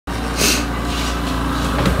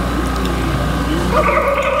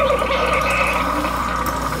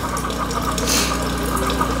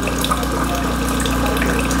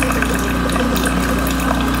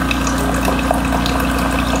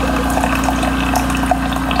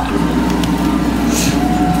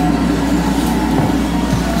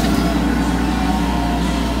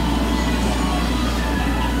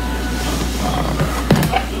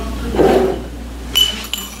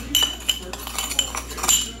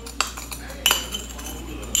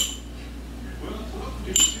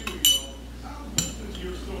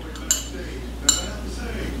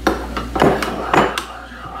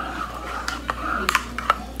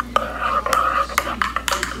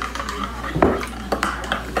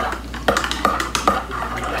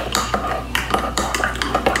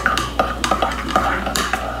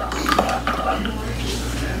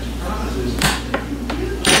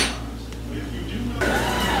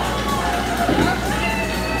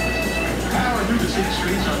city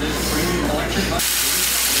streets on this premium electric bike.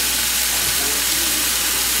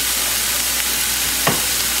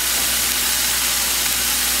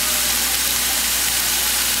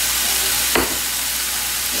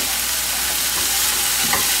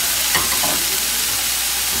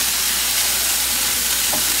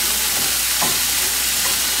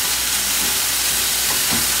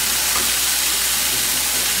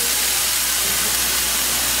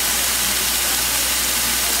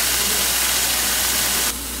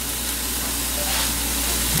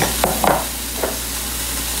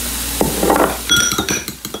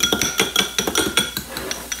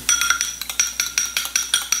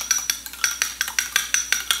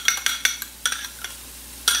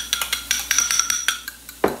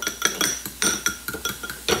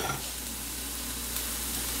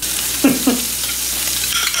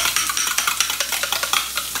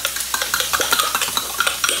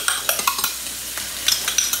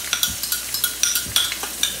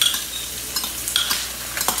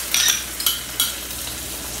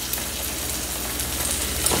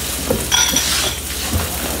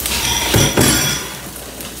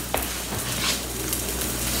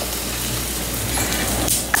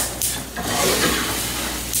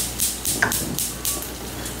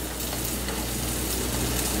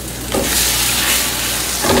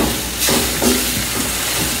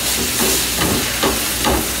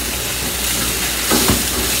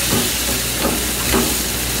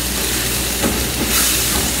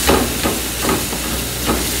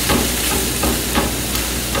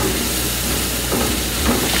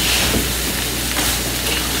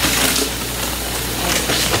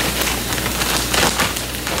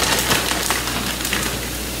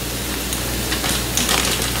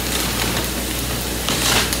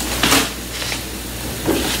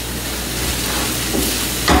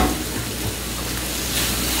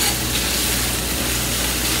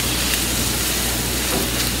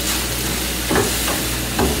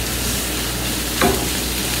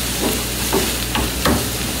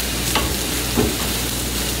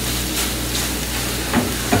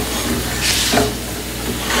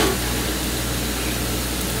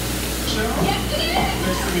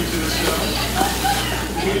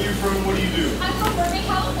 Where are you from? What do you do? I'm from Burbank,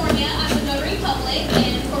 California. I'm a notary public,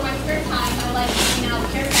 and for my spare time, I like hanging out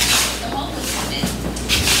with the homeless women.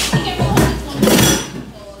 I think everyone has one of those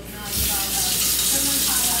people, someone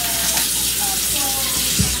taught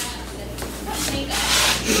makeup.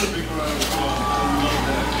 Give a big round of applause. I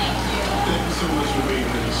love that. Thank you so much for being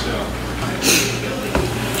on the show.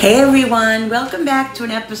 Hey everyone, welcome back to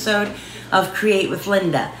an episode of Create with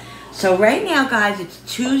Linda. So right now, guys, it's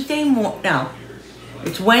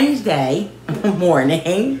it's Wednesday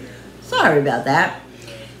morning. Sorry about that.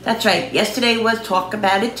 That's right. Yesterday was Talk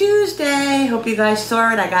About It Tuesday. Hope you guys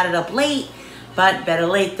saw it. I got it up late, but better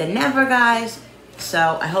late than never, guys.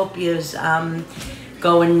 So I hope you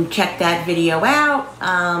go and check that video out.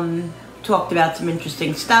 Talked about some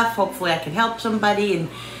interesting stuff. Hopefully I can help somebody and,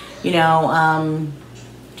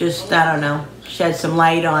 just, I don't know, shed some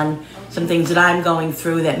light on some things that I'm going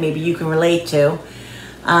through that maybe you can relate to.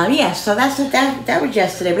 Yeah, so that was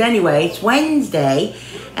yesterday. But anyway, it's Wednesday,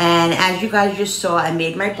 and as you guys just saw, I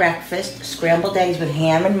made my breakfast, scrambled eggs with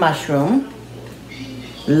ham and mushroom.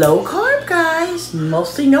 Low carb, guys,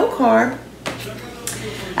 mostly no carb.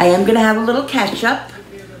 I am gonna have a little ketchup,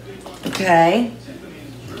 okay?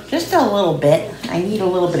 Just a little bit. I need a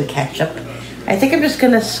little bit of ketchup. I think I'm just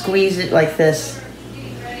gonna squeeze it like this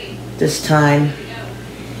time.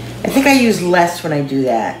 I think I use less when I do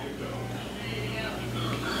that.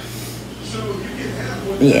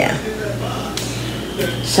 Yeah.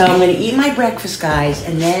 So I'm going to eat my breakfast, guys,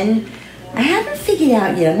 and then I haven't figured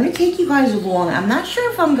out yet. I'm going to take you guys along. I'm not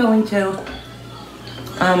sure if I'm going to.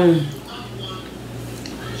 I'm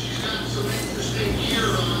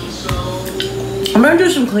going to do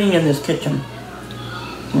some cleaning in this kitchen.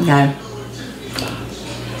 Okay.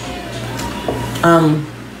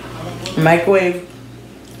 Microwave,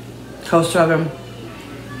 toaster oven,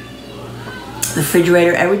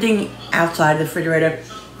 refrigerator, everything outside the refrigerator,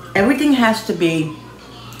 everything has to be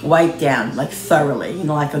wiped down, like thoroughly,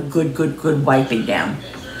 like a good wiping down.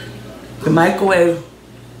 The microwave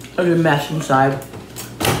is a mess inside,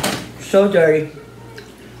 so dirty.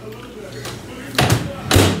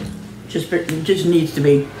 Just needs to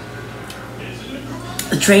be.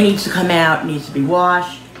 The tray needs to come out, needs to be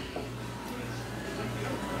washed,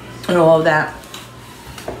 and all of that.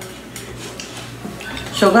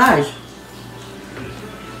 So guys,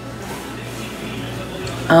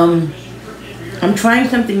 I'm trying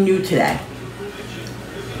something new today.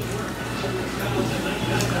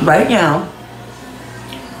 Right now,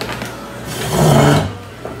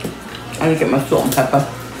 I need to get my salt and pepper.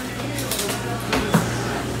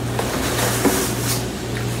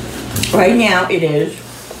 Right now it is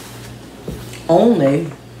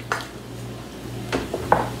only,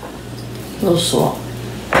 a little salt.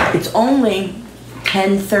 It's only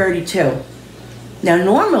 10:32. Now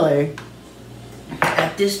normally,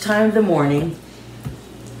 at this time of the morning,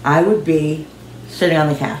 I would be sitting on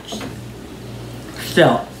the couch.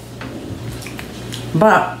 Still.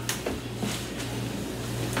 But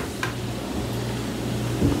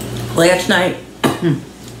last night,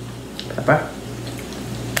 pepper.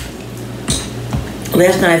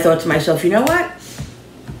 Last night I thought to myself, you know what?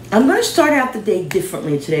 I'm going to start out the day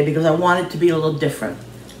differently today because I want it to be a little different.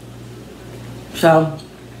 So,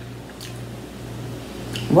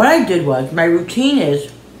 what I did was, my routine is,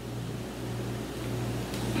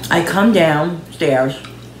 I come downstairs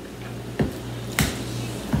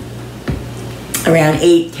around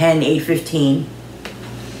 8:10, 8:15.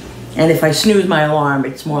 And if I snooze my alarm,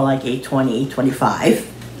 it's more like 8:20, 8:25.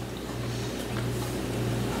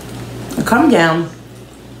 I come down.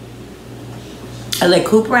 I let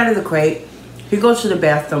Cooper out of the crate. He goes to the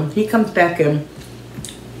bathroom. He comes back in.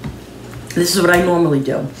 This is what I normally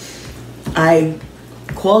do. I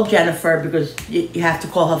call Jennifer because you have to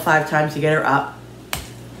call her 5 times to get her up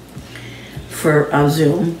for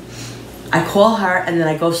Zoom. I call her and then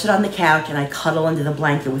I go sit on the couch and I cuddle under the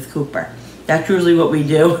blanket with Cooper. That's usually what we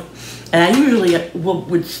do. And I usually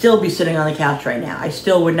would still be sitting on the couch right now. I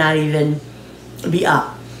still would not even be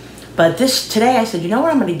up. But today I said, you know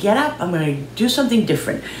what, I'm going to get up, I'm going to do something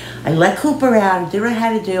different. I let Cooper out, did what I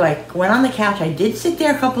had to do. I went on the couch, I did sit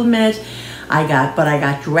there a couple of minutes, but I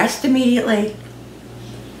got dressed immediately.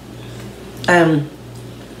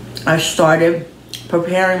 I started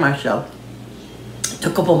preparing myself.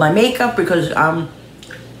 Took up all my makeup because, I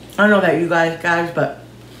don't know about you guys, but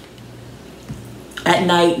at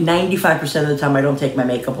night, 95% of the time I don't take my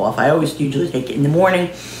makeup off. I always usually take it in the morning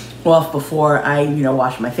off before I,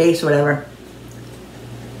 wash my face or whatever.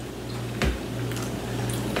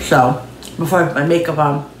 So, before I put my makeup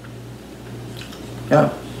on,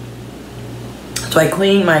 so I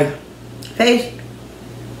clean my face.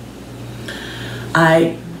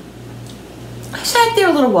 I sat there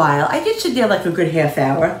a little while. I did sit there like a good half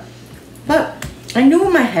hour, but I knew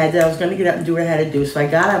in my head that I was going to get up and do what I had to do. So I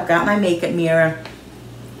got up, got my makeup mirror,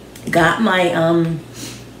 got my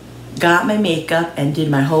makeup, and did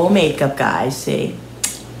my whole makeup, guys. See,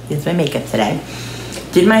 here's my makeup today.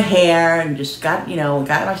 Did my hair and just got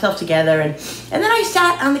myself together, and then I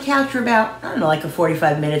sat on the couch for about, I don't know, like a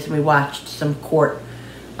 45 minutes, and we watched some court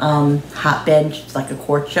hot bench. It's like a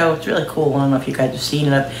court show. It's really cool. I don't know if you guys have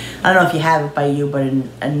seen it. I don't know if you have it by you, but in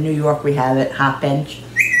New York we have it, hot bench.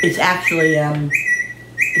 It's actually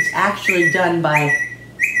done by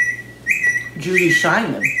Judy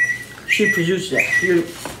Simon. She produced it. Give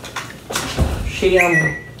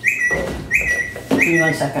me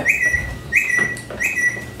 1 second.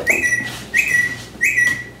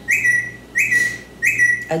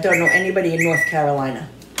 I don't know anybody in North Carolina.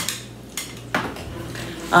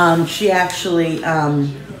 She actually,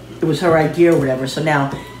 it was her idea or whatever, so now,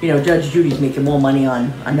 Judge Judy's making more money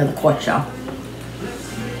on another court show.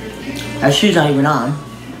 She's not even on.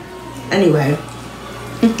 Anyway.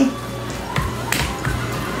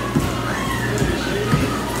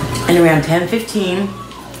 And around 10:15,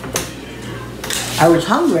 I was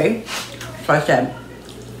hungry, so I said,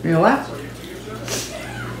 you know what?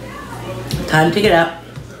 Time to get up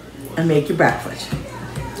and make your breakfast.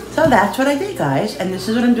 So that's what I did, guys, and this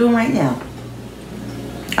is what I'm doing right now.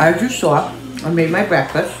 As you saw, I made my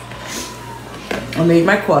breakfast. I made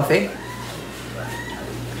my coffee.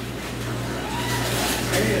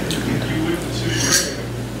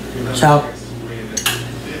 So,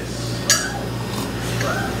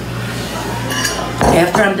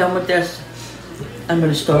 after I'm done with this, I'm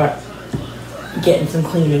going to start getting some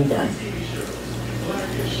cleaning done.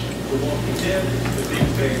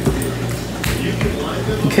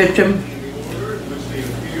 The kitchen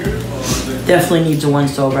definitely needs a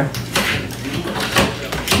once over.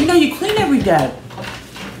 You clean every day.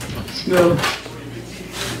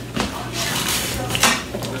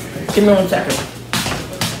 Give me 1 second.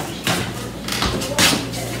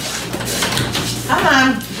 Come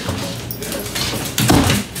on.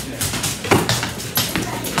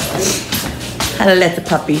 How to let the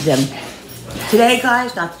puppies in. Today,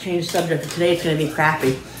 guys, not to change the subject, but today it's going to be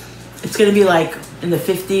crappy. It's going to be like in the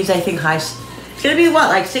 50s, I think, high. It's going to be what,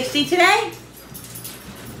 like 60 today?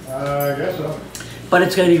 I guess so. But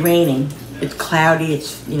it's going to be raining. It's cloudy.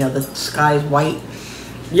 It's, the sky is white.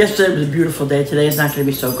 Yesterday was a beautiful day. Today is not going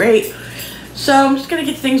to be so great. So I'm just gonna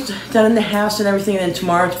get things done in the house and everything, and then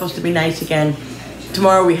tomorrow it's supposed to be nice again.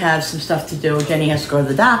 Tomorrow we have some stuff to do. Jenny has to go to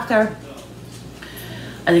the doctor.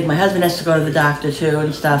 I think my husband has to go to the doctor too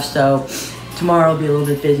and stuff, so tomorrow will be a little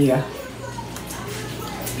bit busier.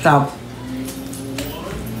 So,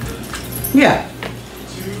 yeah.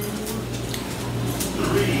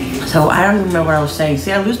 So I don't remember what I was saying.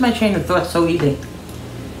 See, I lose my train of thought so easy.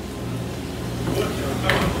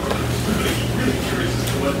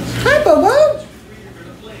 Hi, Bobo.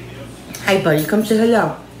 Hi, buddy. Come say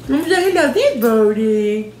hello. Come say hello. There's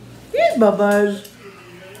Bodie. There's Bubba's.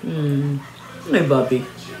 Hey, Bubby.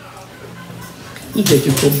 He's such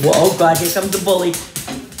a good boy. Oh, God. Here comes the bully.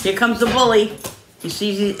 Here comes the bully. He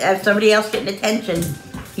sees somebody else getting attention.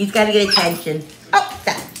 He's got to get attention. Oh,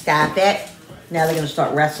 stop it. Now they're going to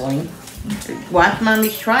start wrestling. Watch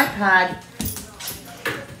Mommy's tripod.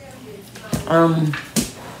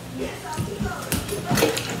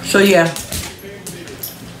 So, yeah.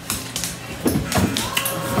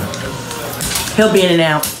 He'll be in and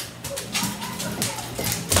out.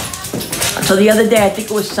 So the other day, I think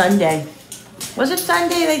it was Sunday. Was it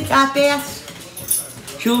Sunday they got baths?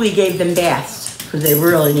 Julie gave them baths because they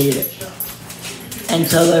really needed it. And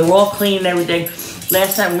so they were all clean and everything.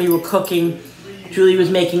 Last time we were cooking, Julie was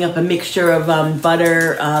making up a mixture of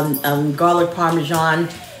butter, garlic parmesan,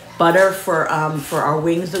 butter for our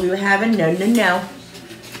wings that we were having. No.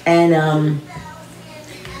 And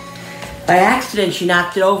by accident, she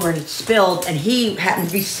knocked it over and it spilled. And he happened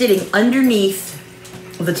to be sitting underneath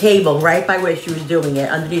the table, right by where she was doing it,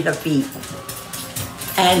 underneath her feet.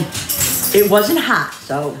 And it wasn't hot,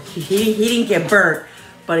 so he didn't get burnt.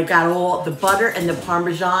 But it got all, the butter and the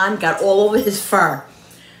Parmesan got all over his fur.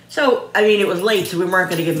 So, I mean, it was late, so we weren't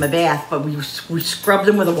going to give him a bath, but we scrubbed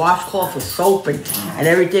him with a washcloth with soap and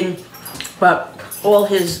everything. But all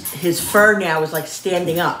his fur now is like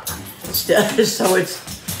standing up. So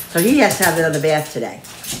he has to have another bath today.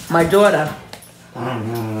 My daughter,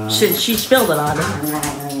 since she spilled it on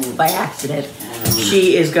him by accident,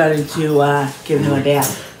 she is going to give him a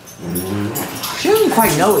bath. She doesn't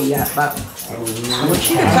quite know it yet, but when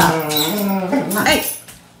she gets up, hey,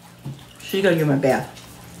 she's going to give him a bath.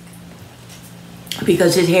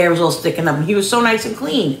 Because his hair was all sticking up and he was so nice and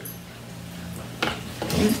clean.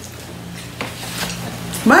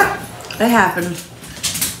 But it happened.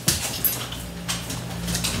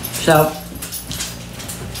 So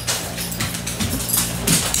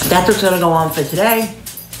that's what's gonna go on for today.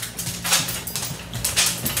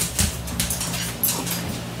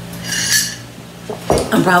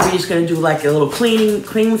 I'm probably just gonna do like a little clean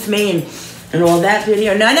with me and all that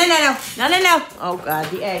video. No. Oh God,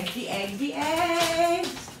 the eggs.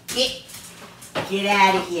 Get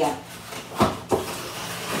out of here.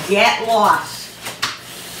 Get lost.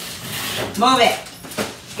 Move it.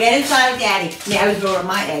 Get inside, Daddy. Now he's going to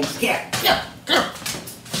my eggs. Here.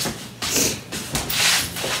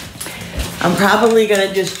 I'm probably going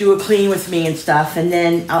to just do a clean with me and stuff, and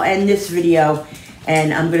then I'll end this video,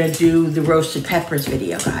 and I'm going to do the roasted peppers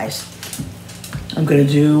video, guys. I'm going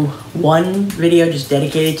to do one video just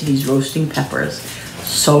dedicated to these roasting peppers.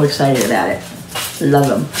 So excited about it. Love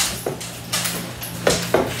them.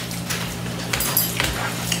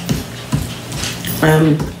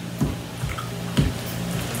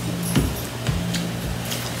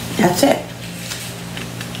 That's it.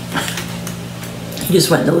 He just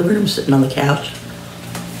went in the living room sitting on the couch.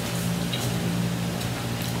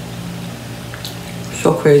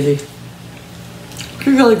 So crazy. It's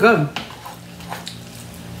really good.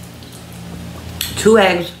 2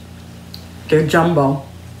 eggs. They're jumbo.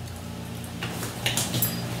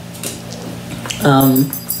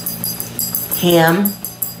 Ham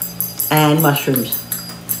and mushrooms.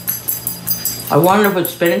 I wanted to put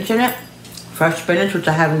spinach in it. Fresh spinach, which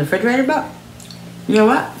I have in the refrigerator, but you know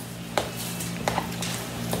what?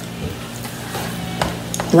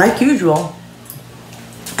 Like usual,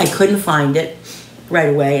 I couldn't find it right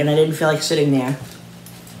away, and I didn't feel like sitting there.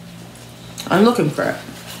 I'm looking for it.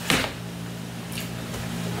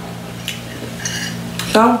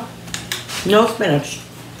 So, no spinach.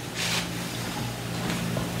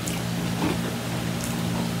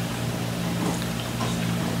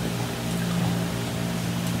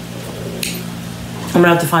 I'm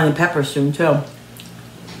gonna have to find the peppers soon too.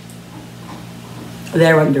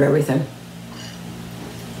 They're under everything.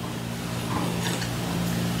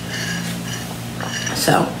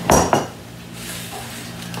 So,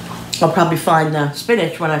 I'll probably find the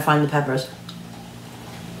spinach when I find the peppers.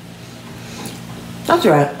 That's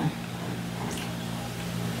all right.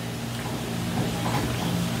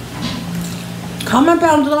 Comment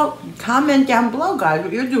down below, guys,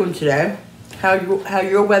 what you're doing today. how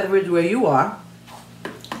your weather is where you are.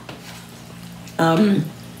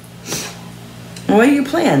 What are your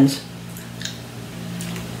plans?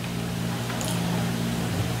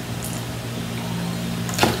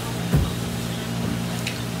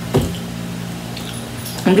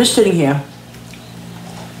 I'm just sitting here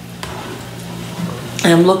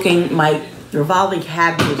and I'm looking, my revolving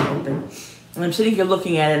cabinet is open. And I'm sitting here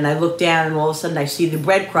looking at it and I look down and all of a sudden I see the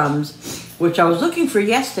breadcrumbs, which I was looking for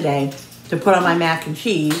yesterday to put on my mac and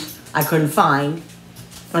cheese. I couldn't find.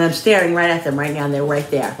 And I'm staring right at them right now and they're right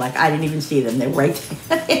there. Like I didn't even see them. They're right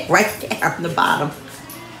there on the bottom.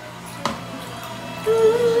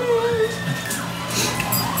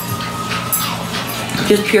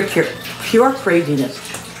 Just pure craziness.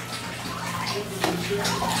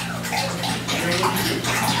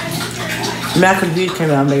 Mac and cheese came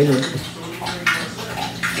out amazing.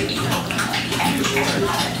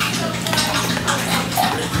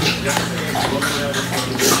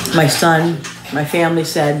 My son, my family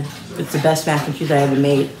said it's the best mac and cheese I ever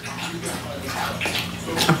made.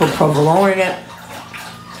 I put provolone in it,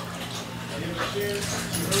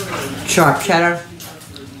 sharp cheddar,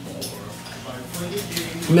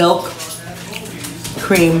 milk,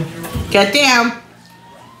 cream, get down,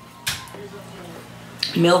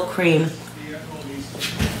 milk, cream,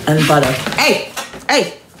 and butter. Hey,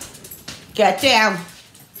 get down.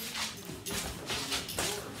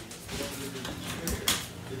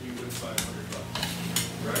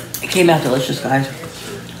 It came out delicious, guys.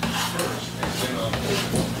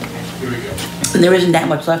 And there isn't that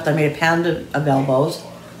much left. I made a pound of elbows.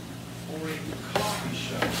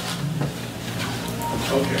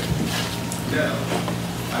 Okay. Now,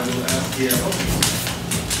 I will ask you.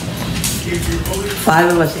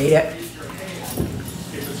 Five of us ate it.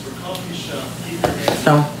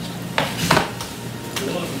 So,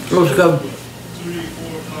 it was good.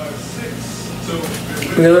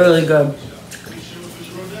 Really, really good.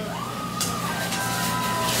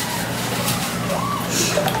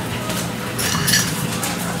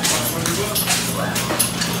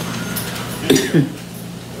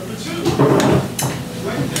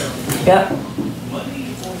 Yep.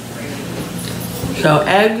 So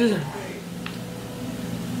eggs.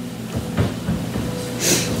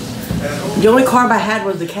 The only carb I had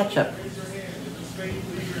was the ketchup.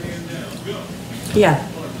 Yeah.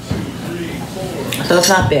 So it's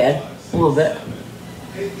not bad. A little bit.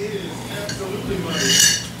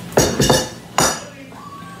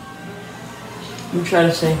 I'm trying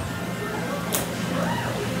to see.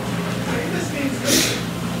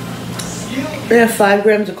 We have 5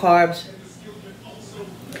 grams of carbs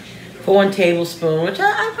for 1 tablespoon, which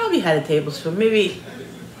I probably had a tablespoon. Maybe,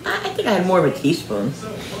 I think I had more of a teaspoon.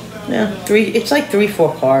 Yeah, 3. It's like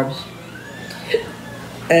 3-4 carbs.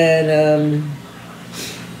 And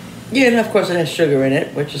yeah, and of course it has sugar in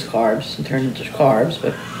it, which is carbs and turns into carbs.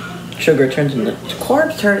 But sugar turns into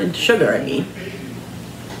carbs, turn into sugar. I mean,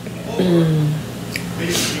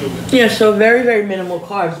 yeah. So very, very minimal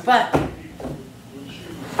carbs, but.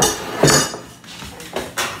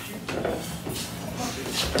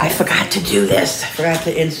 I forgot to do this. I forgot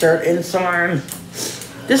to insert insulin.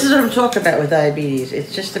 This is what I'm talking about with diabetes.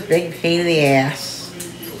 It's just a big pain in the ass.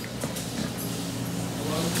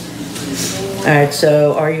 Alright,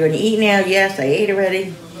 so are you going to eat now? Yes, I ate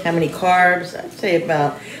already. How many carbs? I'd say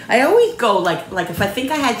about... I always go like if I think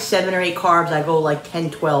I had 7 or 8 carbs, I go like 10,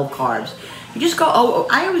 12 carbs. You just go... Oh,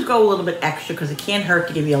 I always go a little bit extra because it can't hurt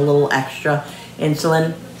to give you a little extra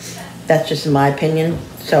insulin. That's just in my opinion.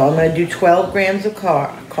 So I'm going to do 12 grams of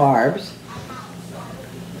carbs.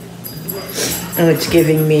 And it's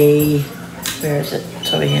giving me, where is it?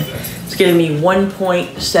 It's over here. It's giving me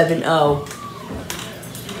 1.70. I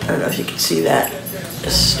don't know if you can see that.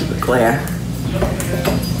 This stupid glare.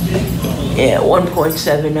 Yeah,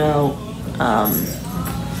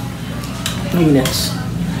 1.70 units.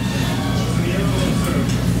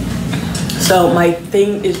 So my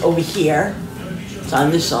thing is over here. It's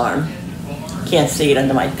on this arm. Can't see it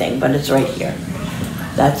under my thing, but it's right here.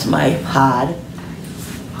 That's my pod.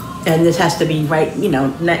 And this has to be right, you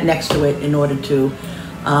know, next to it in order to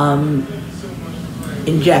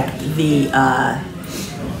inject the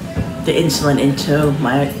insulin into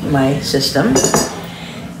my system.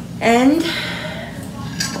 And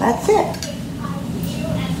that's it.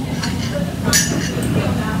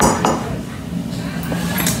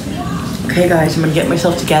 Okay guys, I'm gonna get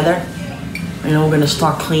myself together. And then we're gonna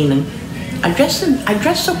start cleaning. I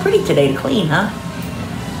dressed so pretty today to clean, huh?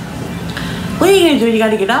 What are you gonna do? You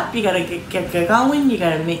gotta get up, you gotta get going, you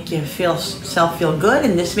gotta make yourself feel good,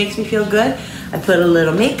 and this makes me feel good. I put a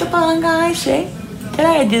little makeup on, guys, see?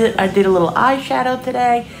 Today I did a little eyeshadow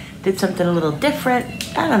today. did something a little different.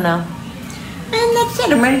 I don't know. And that's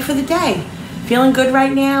it. I'm ready for the day. Feeling good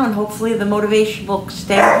right now, and hopefully the motivation will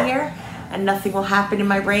stay here and nothing will happen in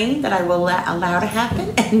my brain that I will allow to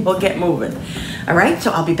happen, and we'll get moving. All right,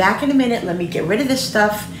 so I'll be back in a minute. Let me get rid of this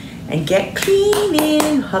stuff and get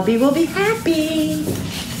cleaning. Hubby will be happy.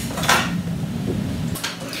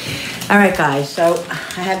 All right, guys, so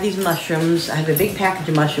I have these mushrooms. I have a big package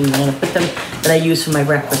of mushrooms. I'm gonna put them, that I use for my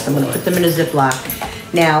breakfast. I'm gonna put them in a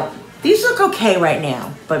Ziploc. Now, these look okay right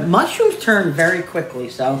now, but mushrooms turn very quickly,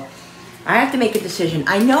 so I have to make a decision.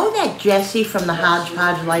 I know that Jessie from the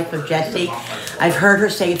Hodgepodge Life of Jessie, I've heard her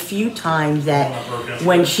say a few times that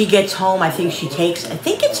when she gets home, I think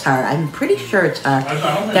it's her, I'm pretty sure it's her,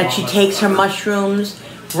 that she takes her mushrooms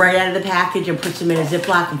right out of the package and puts them in a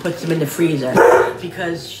Ziploc and puts them in the freezer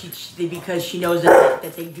because she knows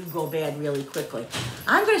that they do go bad really quickly.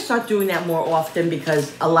 I'm going to start doing that more often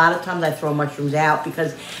because a lot of times I throw mushrooms out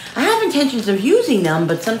because I have intentions of using them,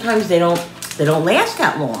 but sometimes they don't last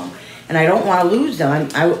that long. And I don't want to lose them.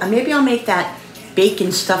 Maybe I'll make that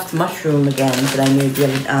bacon stuffed mushroom again that I made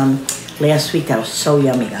last week. That was so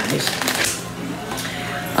yummy, guys.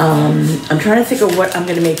 I'm trying to think of what I'm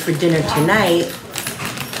going to make for dinner tonight.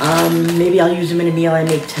 Maybe I'll use them in a meal I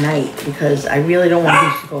make tonight because I really don't want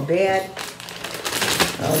these to go bad.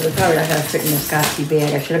 They're probably not going to fit in this Scotchy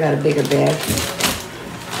bag. I should have got a bigger bag.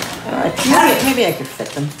 Maybe I could fit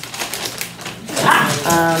them.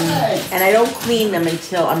 And I don't clean them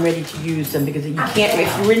until I'm ready to use them because you can't,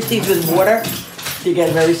 if you rinse these with water, they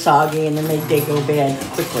get very soggy and then they go bad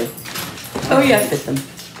quickly. Oh yeah, I fit them.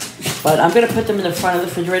 But I'm going to put them in the front of the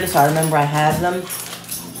refrigerator so I remember I have them.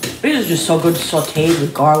 These are just so good sauteed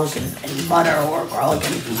with garlic and butter or garlic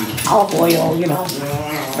and olive oil, you know,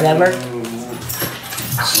 whatever.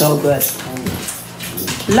 So good.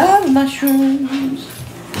 Love mushrooms.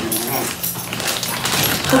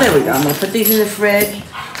 So there we go. I'm going to put these in the fridge,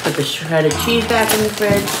 put the shredded cheese back in the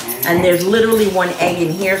fridge, and there's literally one egg in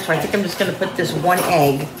here, so I think I'm just going to put this one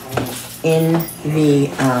egg in the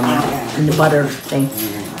butter thing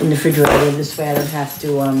in the refrigerator. This way I don't have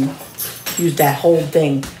to use that whole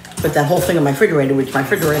thing, put that whole thing in my refrigerator, which my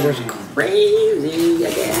refrigerator is crazy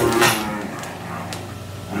again.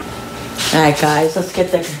 All right, guys, let's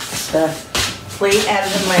get the plate out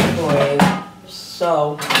of the microwave.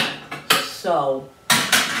 So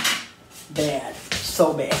bad.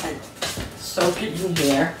 So bad. Soak it in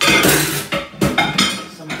here.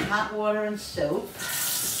 Some hot water and soap.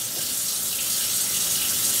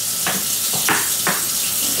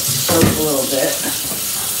 Soak a little bit.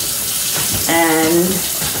 And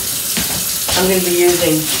I'm going to be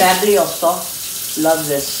using Fabuloso. Love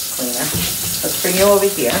this cleaner. Let's bring you over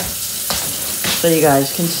here so you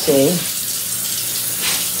guys can see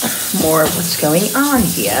more of what's going on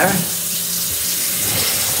here.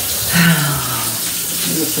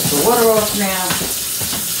 Let me put the water off now.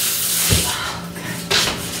 Okay.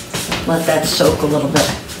 Let that soak a little bit.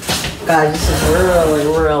 Guys, this is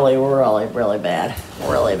really bad.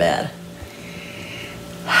 Really bad.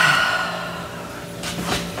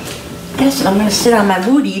 Yes, I'm going to sit on my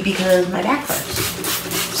booty because my back hurts.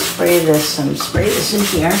 Spray this in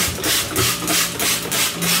here.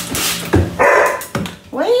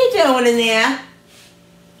 What are you doing in there?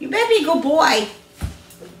 You better be a good boy.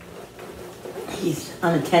 He's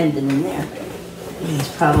unattended in there. He's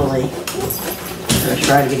probably going to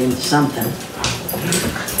try to get into something.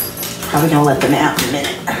 Probably going to let them out in a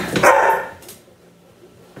minute.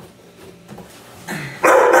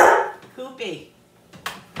 Koopy.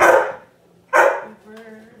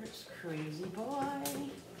 Cooper's crazy boy.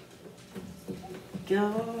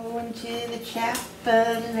 Going to the chapel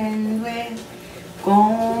and we're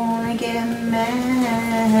gonna get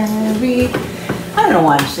married. I don't know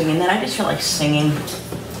why I'm singing that. I just feel like singing.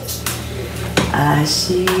 I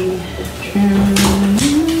see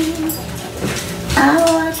dreams. I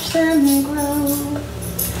watch them grow.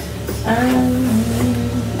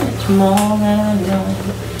 It's more than I know.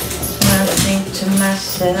 And I think to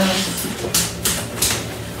myself,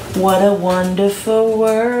 what a wonderful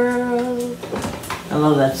world. I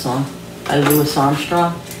love that song by Louis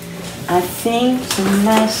Armstrong. I think to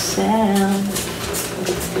myself,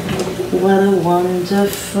 what a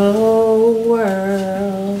wonderful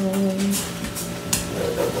world.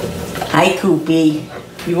 Hi, Koopy.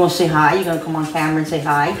 You gonna say hi? You gonna come on camera and say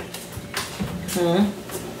hi?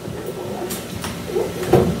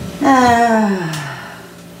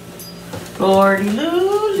 Lordy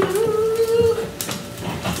Lulu.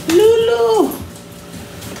 Lulu.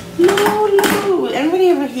 Everybody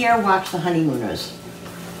ever here watch The Honeymooners?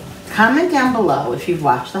 Comment down below if you've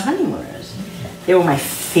watched The Honeymooners. They were my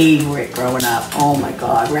favorite growing up. Oh my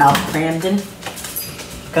God, Ralph Cramden.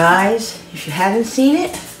 Guys, if you haven't seen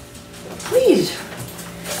it, please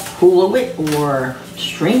Hulu it or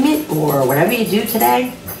stream it or whatever you do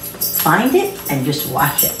today. Find it and just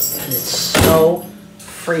watch it. Because it's so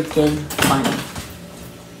freaking funny.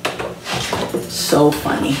 So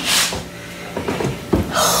funny.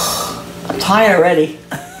 I'm tired already.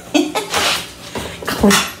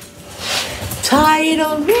 Tired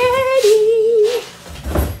already.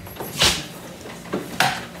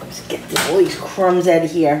 Let's get all these crumbs out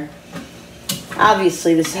of here.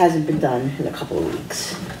 Obviously, this hasn't been done in a couple of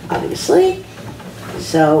weeks. Obviously.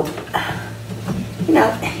 So, you know,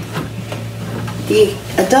 the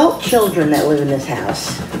adult children that live in this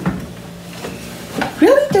house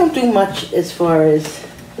really don't do much as far as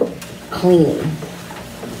cleaning.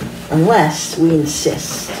 Unless we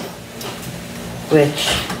insist. Which,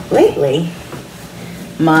 lately,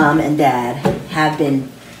 Mom and Dad have been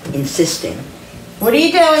insisting. What are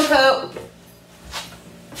you doing, Coat?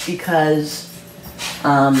 Because,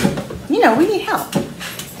 you know, we need help.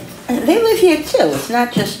 And they live here too. It's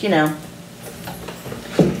not just, you know.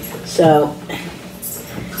 So,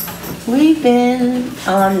 we've been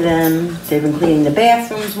on them. They've been cleaning the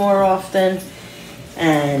bathrooms more often.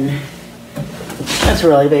 And that's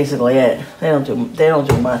really basically it. They don't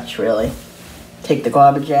do much, really. Take the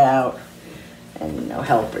garbage out. And, you know,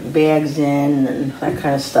 help bring bags in and that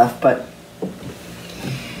kind of stuff. But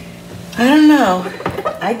I don't know.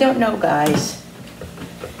 I don't know, guys.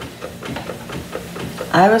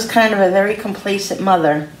 I was kind of a very complacent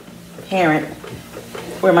parent,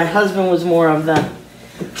 where my husband was more of the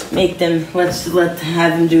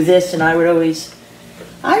have them do this, and I would always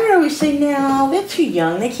say, no, they're too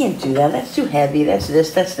young. They can't do that. That's too heavy. That's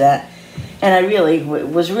this. That's that. And I really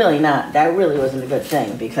was really not. That really wasn't a good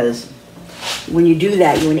thing, because when you do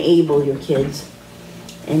that, you enable your kids,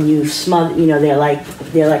 and you smother. You know, they're like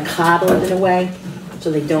coddled in a way,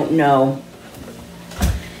 so they don't know.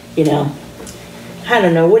 You know, I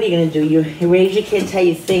don't know. What are you gonna do? You raise your kids how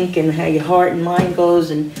you think and how your heart and mind goes,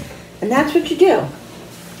 and that's what you do.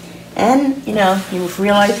 And you know, you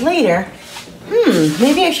realize later,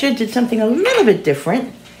 maybe I should have did something a little bit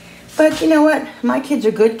different. But you know what? My kids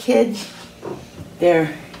are good kids.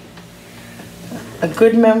 They're a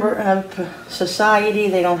good member of society.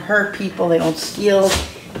 They don't hurt people. They don't steal.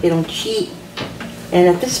 They don't cheat. And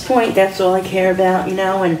at this point, that's all I care about, you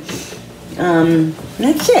know. And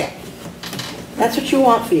that's it. That's what you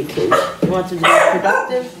want for your kids. You want them to be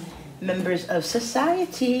productive members of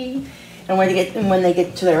society. And when they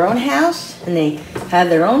get to their own house and they have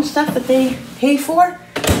their own stuff that they pay for,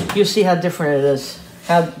 you'll see how different it is.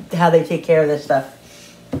 How they take care of their stuff.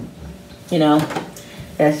 You know,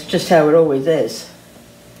 that's just how it always is.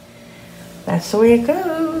 That's the way it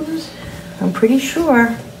goes. I'm pretty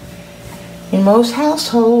sure. In most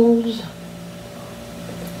households.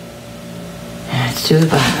 Let's do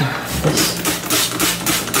the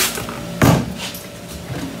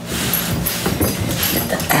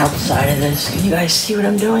outside of this. Can you guys see what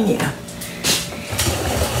I'm doing? Yeah.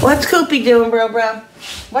 What's Koopy doing, bro?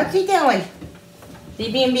 What's he doing? Is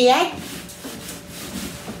he being BA?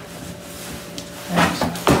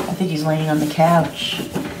 I think he's laying on the couch.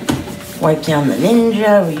 Wiped down the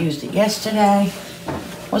Ninja. We used it yesterday.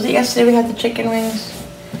 Was it yesterday we had the chicken wings?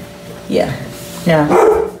 Yeah. Yeah.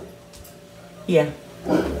 Yeah.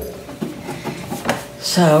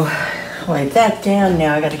 So, wipe that down.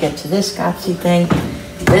 Now I gotta get to this Gotsy thing.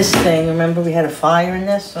 This thing, remember we had a fire in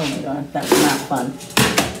this? Oh my God, that was not fun.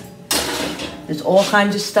 There's all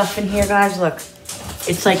kinds of stuff in here, guys. Look,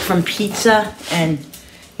 it's like from pizza, and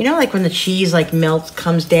you know, like when the cheese like melts,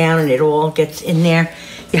 comes down, and it all gets in there.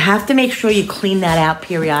 You have to make sure you clean that out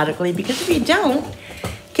periodically, because if you don't,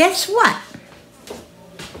 guess what?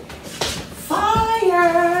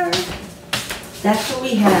 Fire! That's what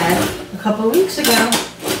we had a couple of weeks ago.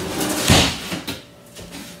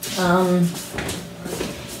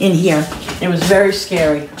 In here. It was very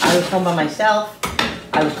scary. I was home by myself.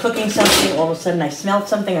 I was cooking something. All of a sudden I smelled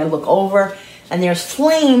something. I look over and there's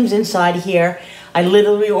flames inside here. I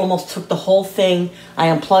literally almost took the whole thing. I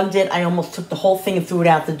unplugged it. I almost took the whole thing and threw it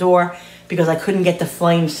out the door because I couldn't get the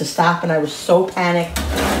flames to stop, and I was so panicked.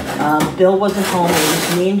 Bill wasn't home. It was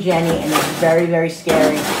just me and Jenny, and it was very, very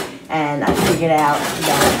scary. And I figured out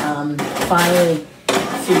that, finally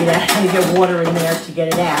figured out how to get water in there to get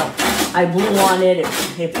it out. I blew on it.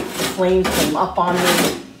 The flames came up on me.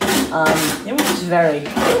 It was just very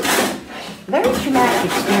traumatic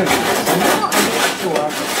experience. So now I make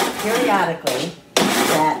sure periodically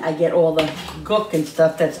that I get all the gook and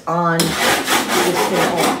stuff that's on this thing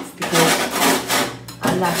off, because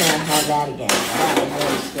I'm not gonna have that again. That was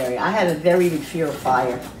really scary. I have a very big fear of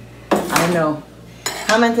fire. I don't know.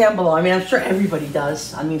 Comment down below. I mean, I'm sure everybody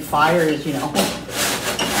does. I mean, fire is, you know,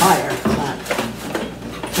 fire. It's not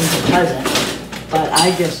something pleasant. But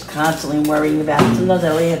I just constantly am worrying about it. Sometimes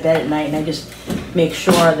I lay in bed at night and I just make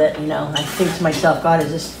sure that, you know, I think to myself, God,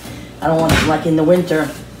 is this, I don't want to, like in the winter,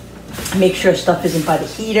 make sure stuff isn't by the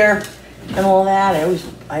heater and all that. I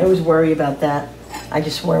always worry about that. I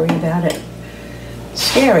just worry about it.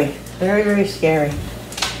 Scary. Very, very scary.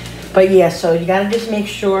 But yeah, so you gotta just make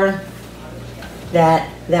sure that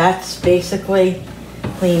that's basically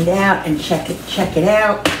cleaned out and check it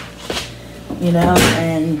out, you know,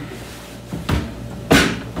 and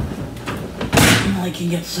I only can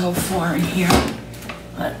get so far in here,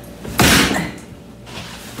 but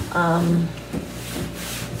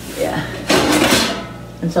yeah,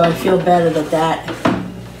 and so I feel better that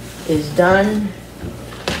is done.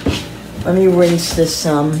 Let me rinse this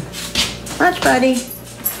Watch, buddy.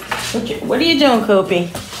 What are you doing, Koopy?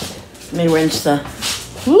 Let me rinse the,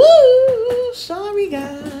 woo, sorry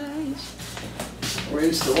guys.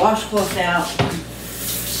 Rinse the washcloth out.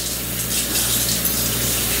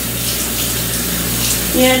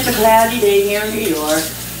 Yeah, it's a cloudy day here in New York.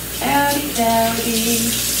 Cloudy,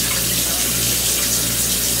 cloudy.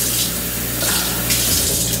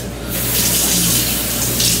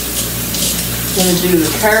 Gonna do the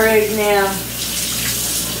Keurig now.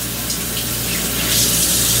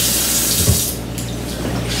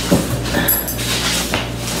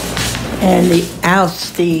 And the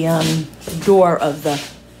door of the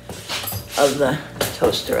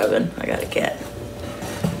toaster oven. I gotta get.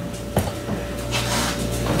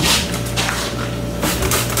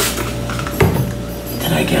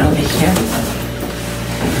 Did I get over here?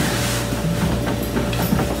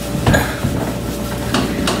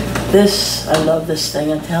 This, I love this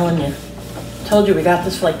thing, I'm telling you. I told you we got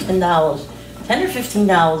this for like $10. $10 or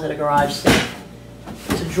 $15 at a garage sale.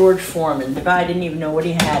 It's a George Foreman. The guy didn't even know what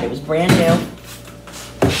he had. It was brand new.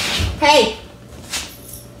 Hey!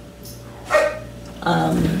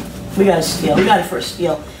 We got a steal. We got it for a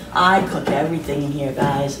steal. I cook everything in here,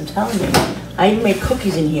 guys. I'm telling you. I even made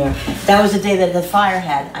cookies in here. That was the day that the fire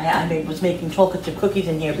had. I was making chocolate chip cookies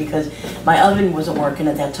in here because my oven wasn't working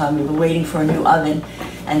at that time. We were waiting for a new oven.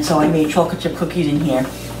 And so I made chocolate chip cookies in here.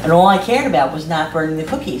 And all I cared about was not burning the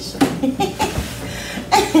cookies.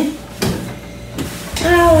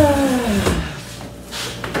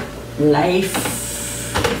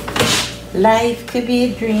 Life could be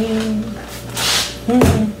a dream.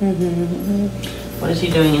 What is he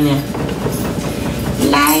doing in there?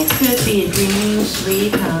 Life could be a dream,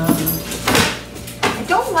 sweet home. I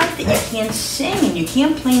don't like that you can't sing and you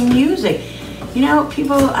can't play music. You know,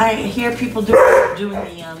 I hear people doing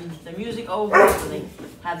the music over, where they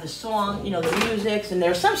have the song, you know, the musics, and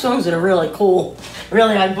there are some songs that are really cool.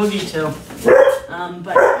 Really, I boogie to.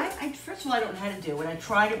 But first of all, I don't know how to do it. I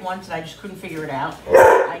tried it once and I just couldn't figure it out.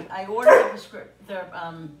 I ordered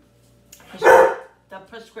the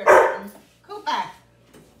prescription, Koopa,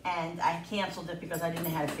 and I canceled it because I didn't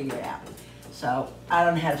know how to figure it out. So I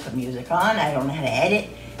don't know how to put music on. I don't know how to edit.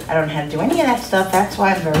 I don't know how to do any of that stuff. That's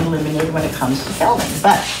why I'm very limited when it comes to filming.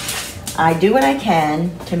 But I do what I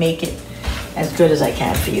can to make it as good as I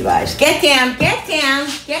can for you guys. Get down, get down,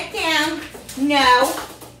 get down. No,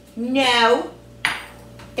 no.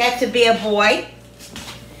 That's a bad boy.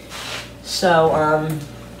 So,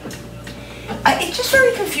 it's just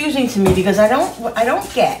very confusing to me because I don't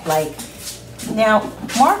get, like, now,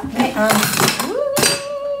 Mark,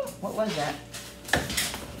 what was that?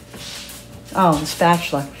 Oh, the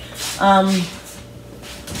spatula.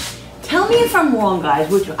 Tell me if I'm wrong, guys.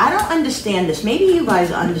 I don't understand this. Maybe you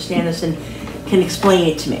guys understand this and can explain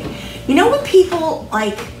it to me. You know when people,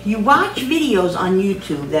 like, you watch videos on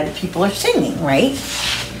YouTube that people are singing, right?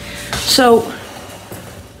 So,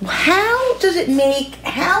 how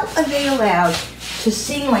are they allowed to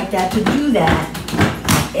sing like that, to do that,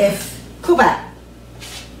 if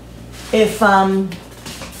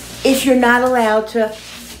you're not allowed to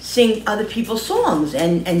sing other people's songs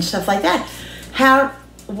and stuff like that?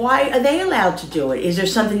 Why are they allowed to do it? Is there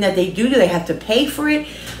something that they do? Do they have to pay for it?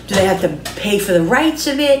 Do they have to pay for the rights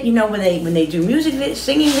of it? You know, when they do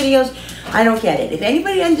singing videos? I don't get it. If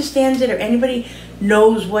anybody understands it or anybody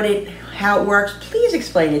knows how it works, please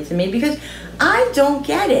explain it to me because I don't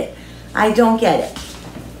get it. I don't get it.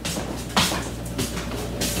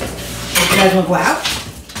 You guys want to go out?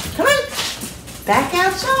 Come on. Back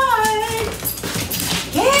outside.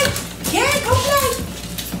 Yeah, go play.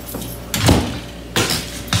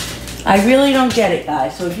 I really don't get it,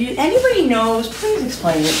 guys. So if anybody knows, please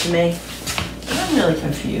explain it to me. I'm really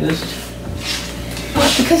confused.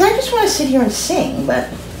 Because I just want to sit here and sing, but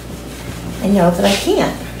I know that I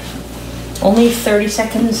can't. Only 30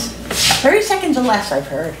 seconds or less, I've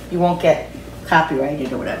heard. You won't get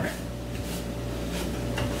copyrighted or whatever.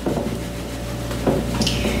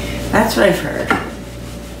 That's what I've heard.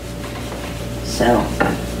 So,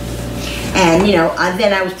 and you know,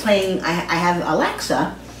 then I was playing, I have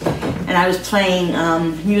Alexa, and I was playing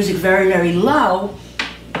music very, very low,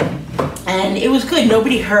 and it was good.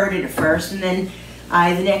 Nobody heard it at first, and then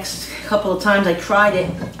the next couple of times I tried it,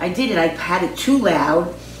 I had it too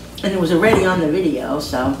loud, and it was already on the video,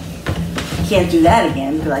 so I can't do that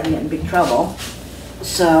again because I can get in big trouble.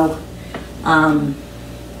 So,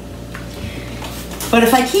 but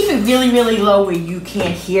if I keep it really, really low where you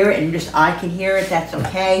can't hear it and just I can hear it, that's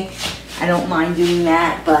okay. I don't mind doing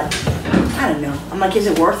that, but I don't know. I'm like, is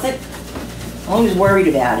it worth it? I'm always worried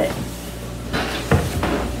about it.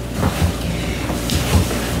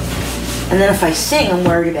 And then if I sing, I'm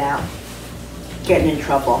worried about getting in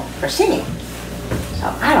trouble for singing. So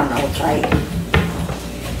I don't know what's right.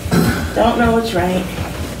 Don't know what's right.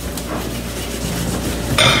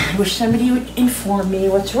 I wish somebody would inform me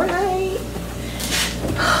what's right.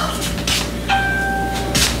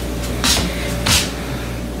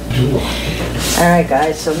 Alright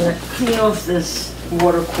guys, so I'm going to clean off this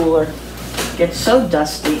water cooler. It gets so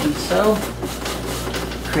dusty and so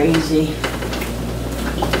crazy.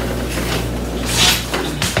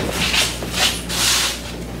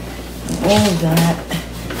 All of that.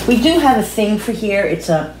 We do have a thing for here. It's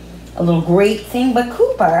a little grate thing, but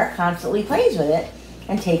Cooper constantly plays with it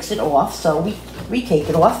and takes it off, so we take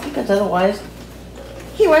it off because otherwise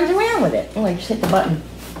he runs around with it. Oh, I just hit the button.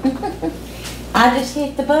 I just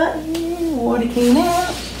hit the button, water came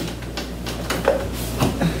out.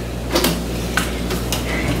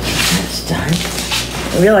 That's done.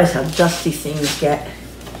 I realize how dusty things get.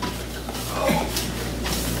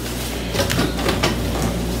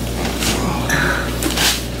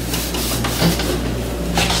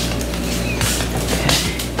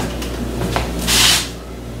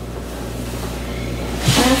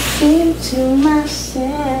 I think to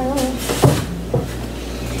myself,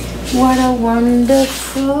 what a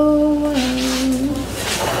wonderful world.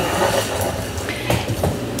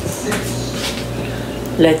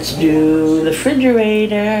 Let's do the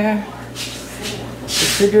refrigerator. The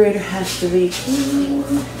refrigerator has to be clean.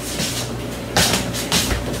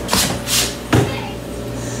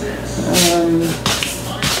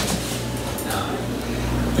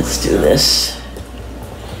 Let's do this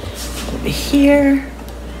over here.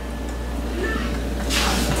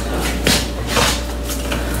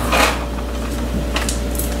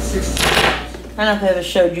 I don't know if I ever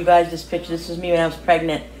showed you guys this picture. This was me when I was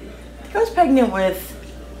pregnant. I think I was pregnant with,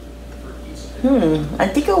 I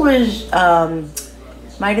think it was,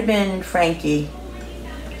 might have been Frankie.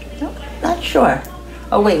 No, not sure.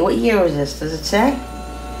 Oh wait, what year was this? Does it say?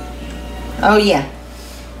 Oh yeah,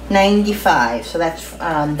 95. So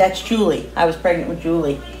that's Julie. I was pregnant with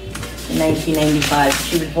Julie in 1995.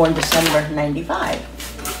 She was born December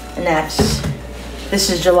 95. And this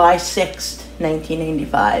is July 6th,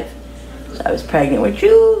 1995. So I was pregnant with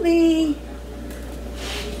Julie.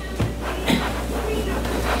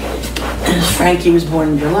 And Frankie was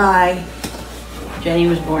born in July. Jenny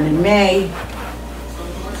was born in May.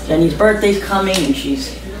 Jenny's birthday's coming and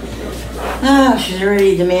she's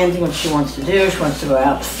already demanding what she wants to do. She wants to go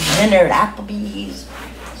out for dinner at Applebee's.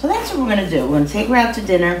 So that's what we're gonna do. We're gonna take her out to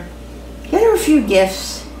dinner, get her a few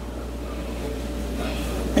gifts,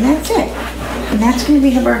 and that's it. And that's gonna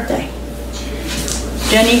be her birthday.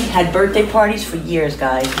 Jenny had birthday parties for years,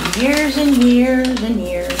 guys. Years and years and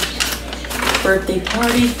years. Birthday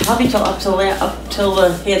parties, probably up till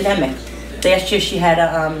the pandemic. Last year she had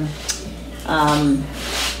a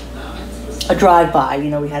drive-by. You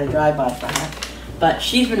know, we had a drive-by for her. But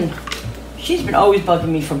she's been always bugging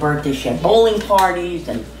me for birthdays. She had bowling parties,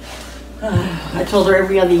 and I told her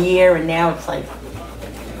every other year, and now it's like,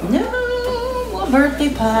 no more birthday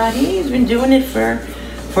parties. Been doing it for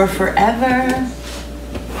forever.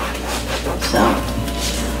 So,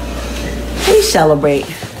 we celebrate.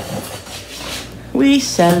 We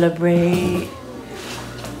celebrate.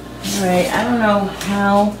 All right, I don't know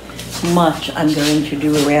how much I'm going to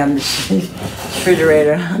do around this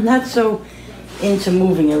refrigerator. I'm not so into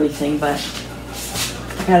moving everything, but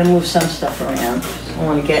I gotta move some stuff around. I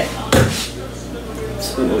want to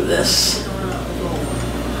let's move this.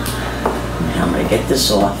 Now I'm gonna get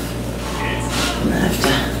this off. I'm gonna have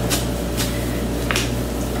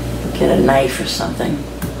to get a knife or something,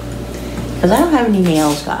 because I don't have any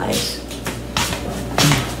nails, guys.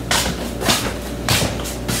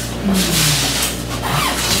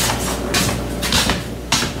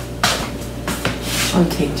 Come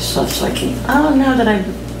take this off so I can. I don't know that I.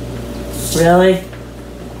 Really?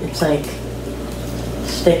 It's like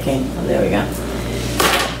sticking. Oh, there we go.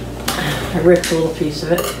 I ripped a little piece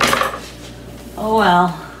of it. Oh well.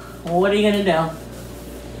 What are you gonna do?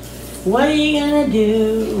 What are you gonna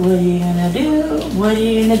do? What are you gonna do? What are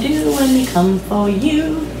you gonna do when they come for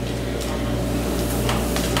you?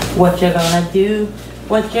 What you gonna do?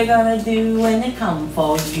 What you gonna do when they come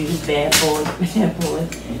for you, bad boy, bad boy?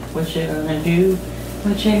 What you gonna do?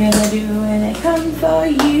 What you gonna do when they come for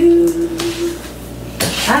you?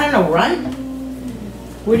 I don't know, run?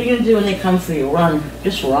 What are you gonna do when they come for you? Run.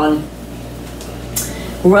 Just run.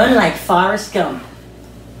 Run like Forrest Gump.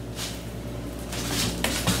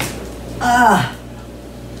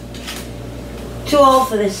 Too old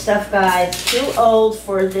for this stuff, guys. Too old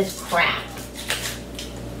for this crap.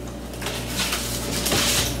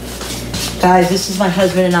 Guys, this is my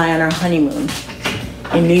husband and I on our honeymoon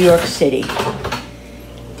in New York City.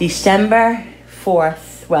 December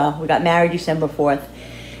 4th. Well, we got married December 4th,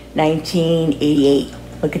 1988.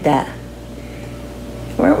 Look at that.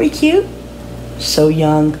 Weren't we cute? So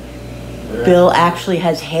young. Yeah. Bill actually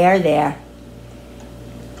has hair there.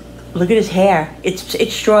 Look at his hair. It's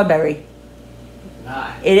strawberry.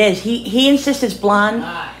 Nah. It is. He insists it's blonde.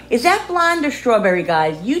 Nah. Is that blonde or strawberry,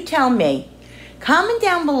 guys? You tell me. Comment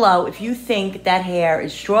down below if you think that hair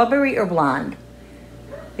is strawberry or blonde.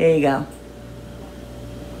 There you go.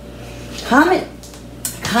 Comment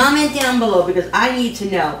down below because I need to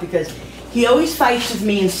know, because he always fights with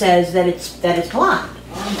me and says that it's blonde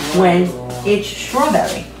when it's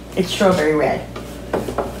strawberry. It's strawberry red.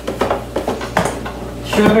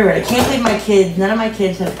 Strawberry red. I can't believe none of my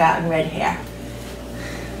kids have gotten red hair.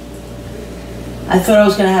 I thought I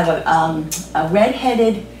was gonna have a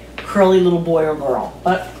red-headed, curly little boy or girl,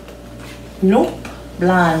 but nope.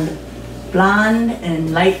 Blonde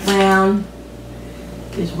and light brown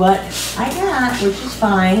is what I got, which is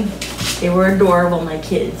fine. They were adorable, my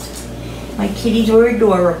kids. My kitties were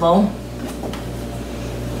adorable,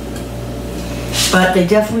 but they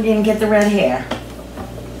definitely didn't get the red hair.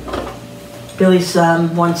 Billy's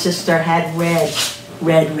one sister had red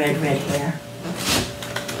hair.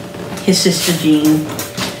 His sister Jean.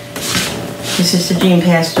 His sister Jean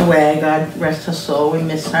passed away. God rest her soul. We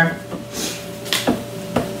miss her.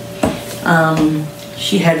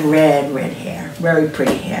 She had red hair. Very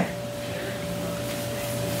pretty hair.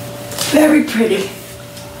 Very pretty.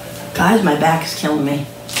 Guys, my back is killing me.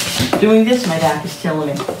 Doing this, my back is killing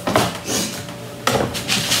me.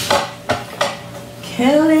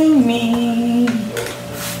 Killing me.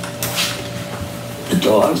 The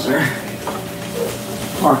dogs are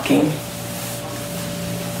barking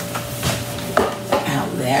out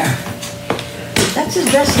there. That's as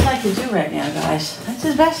best as I can do right now, guys. That's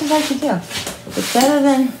as best as I can do. It's better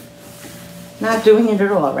than not doing it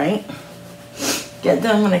at all, right? Get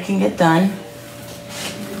done when I can get done.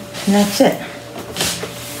 And that's it.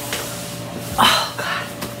 Oh, God.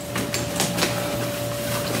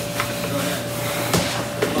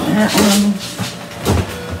 That one.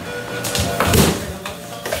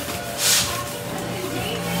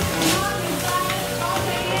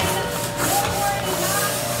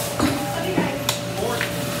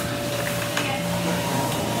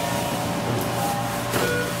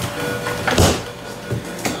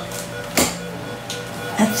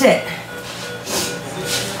 That's it.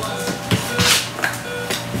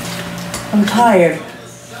 I'm tired.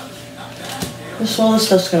 All this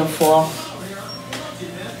stuff's gonna fall.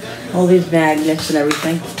 All these magnets and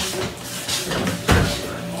everything.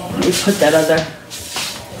 Let me put that other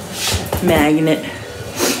magnet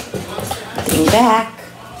thing back.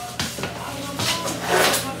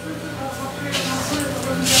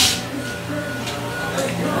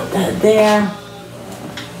 Put that there.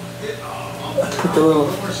 Put the little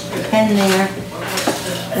pen there,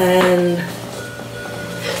 and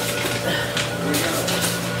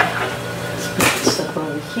put this stuff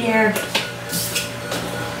over here.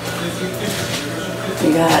 We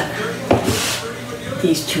got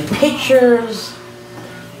these two pictures.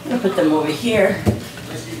 I'm gonna put them over here. I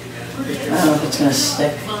don't know if it's gonna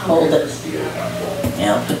stick. Hold it.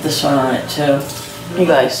 Yeah, I'll put this one on it too. You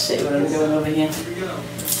guys see what I'm doing over here?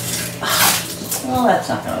 Well, that's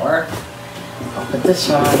not gonna work. I'll put this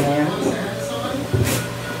one on there.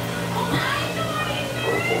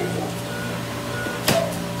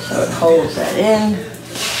 So it holds that in.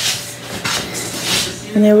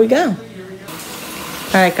 And there we go.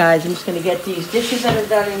 Alright guys, I'm just going to get these dishes that are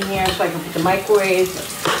done in here so I can put the microwave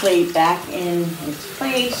plate back in its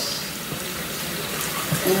place.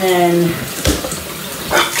 And then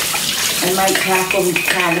I might tackle these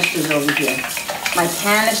canisters over here. My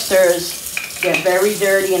canisters get very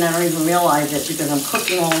dirty and I don't even realize it because I'm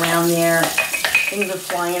cooking all around there. Things are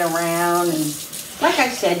flying around, and like I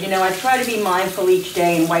said, you know, I try to be mindful each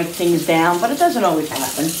day and wipe things down, but it doesn't always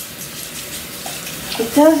happen.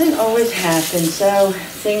 It doesn't always happen, so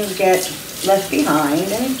things get left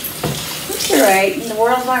behind, and it's all right. The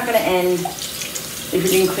world's not going to end if you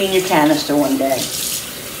didn't clean your canister one day.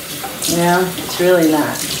 You know, it's really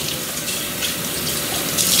not.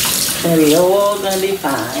 It's going to be all going to be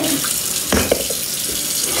fine.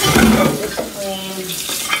 Just clean.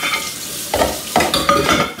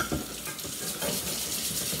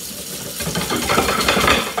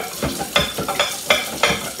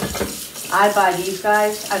 I buy these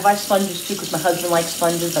guys. I buy sponges too because my husband likes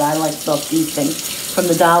sponges, but I like these things from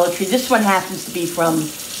the Dollar Tree. This one happens to be from,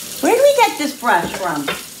 where do we get this brush from?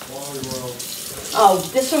 Oh,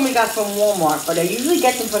 this one we got from Walmart, but I usually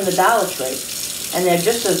get them from the Dollar Tree, and they're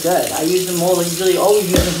just as good. I use them all, I usually always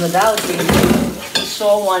use them from the Dollar Tree. We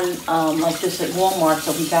saw one like this at Walmart,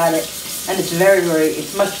 so we got it, and it's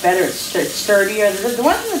it's much better. It's sturdier. The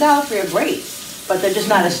ones from the Dollar Tree are great, but they're just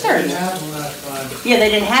not as sturdy. Yeah, they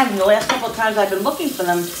didn't have them. The last couple of times I've been looking for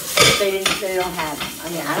them, they don't have them. I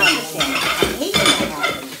mean, I don't understand it. I hate when that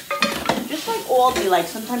happens. Just like Aldi, like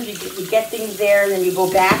sometimes you get things there and then you go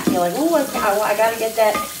back and you're like, oh, I gotta get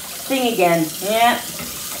that thing again. Yeah.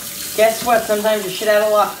 Guess what? Sometimes you're shit out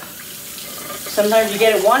of luck. Sometimes you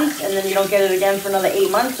get it once and then you don't get it again for another 8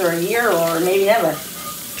 months or a year or maybe never.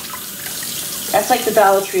 That's like the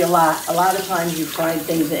Dollar Tree a lot. A lot of times you find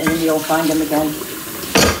things and you don't find them again.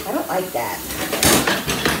 I don't like that.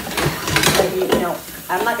 Like, you know,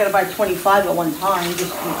 I'm not going to buy 25 at one time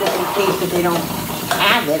just in case that they don't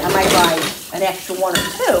have it. I might buy an extra 1 or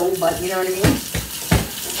 2, but you know what I mean?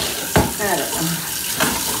 I don't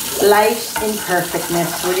know. Life's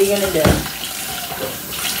imperfectness. What are you going to do?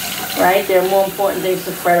 Right? There are more important things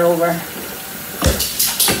to fret over.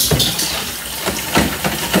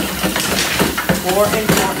 More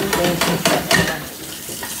important things to fret over.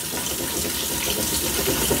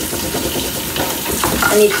 I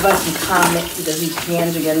need to buy some Comet because these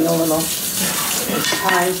hands are getting a little. It's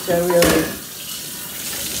time to really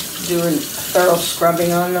do a thorough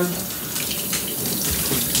scrubbing on them.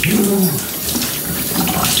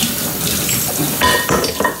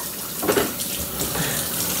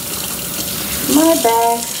 My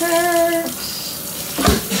back hurts.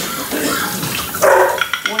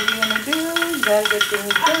 What are you gonna do? You gotta get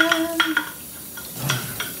things done.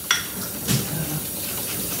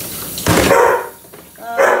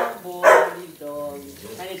 Oh boy, these dogs.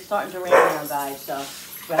 And it's starting to rain now, guys, so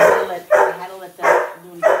I had to let the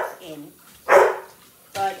lunatics in.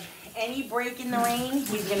 But any break in the rain,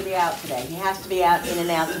 he's gonna be out today. He has to be out in and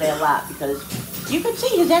out today a lot because you can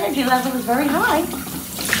see his energy level is very high.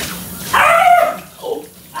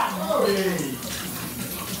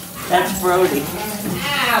 That's Brody.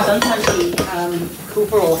 Sometimes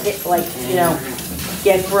Cooper will hit, like, you know,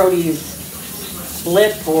 get Brody's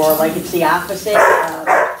lip, or like it's the opposite.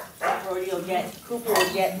 Cooper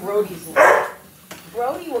will get Brody's lip.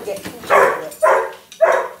 Brody will get Cooper's lip.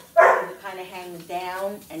 It kind of hangs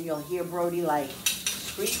down, and you'll hear Brody like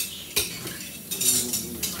screech.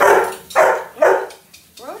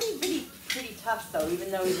 Brody's pretty tough though, even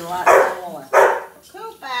though he's a lot smaller.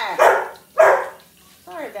 Cooper!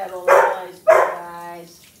 Sorry about all the noise,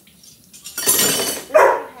 guys. This is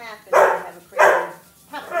what happens when you have a crazy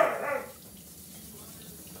puppy.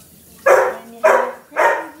 When you have a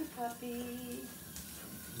crazy puppy,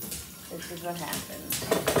 this is what happens.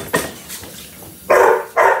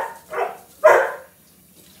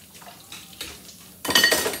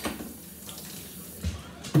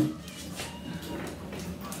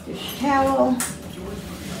 Dish towel.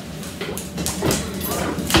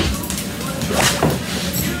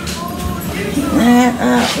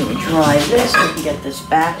 Let me dry this. We can get this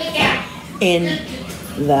back in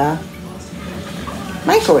the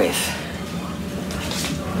microwave.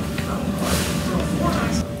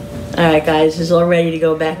 Alright guys, this is all ready to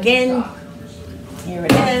go back in. Here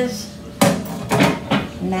it is.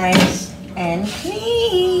 Nice and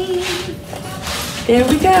clean. There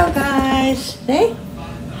we go, guys. See?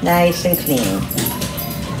 Nice and clean.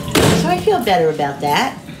 So I feel better about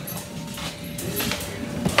that.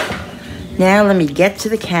 Now let me get to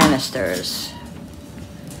the canisters.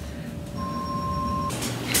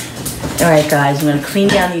 Alright guys, I'm going to clean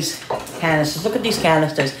down these canisters. Look at these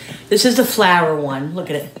canisters. This is the flour one. Look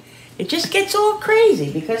at it. It just gets all crazy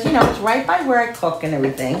because, you know, it's right by where I cook and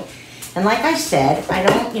everything. And like I said, I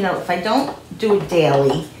don't, you know, if I don't do it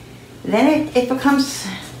daily, then it becomes,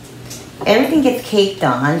 everything gets caked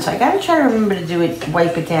on. So I got to try to remember to do it,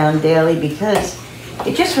 wipe it down daily because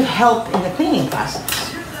it just would help in the cleaning process.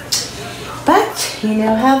 But you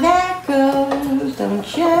know how that goes,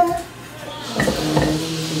 don't you?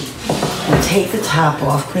 And take the top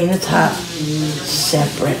off, clean the top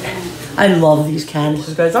separate. I love these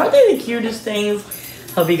canisters, guys. Aren't they the cutest things?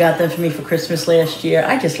 Hubby got them for me for Christmas last year.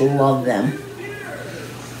 I just love them.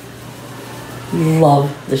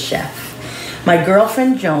 Love the chef. My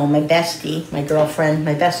girlfriend Joan, my bestie, my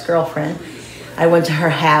best girlfriend, I went to her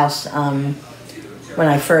house when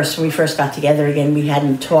we first got together again. We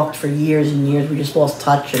hadn't talked for years and years. We just lost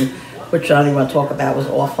touch, and which I don't even want to talk about, was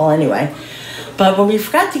awful anyway. But when we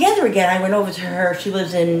got together again, I went over to her. She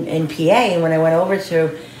lives in PA, and when I went over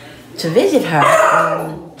to visit her,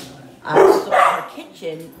 I saw her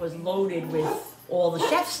kitchen was loaded with all the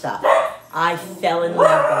chef stuff. I fell in love,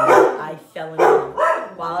 guys. I fell in love.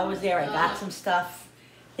 While I was there, I got some stuff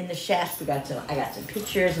in the chef. I got some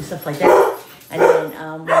pictures and stuff like that. And then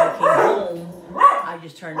when I came home, I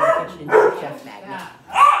just turned the kitchen into a chef magnet.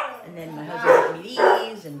 And then my husband got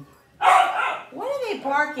me these. And what are they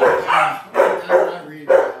barking at? I'm not reading.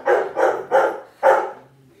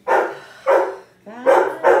 God,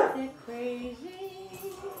 they're crazy.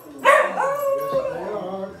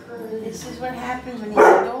 This is what happens when you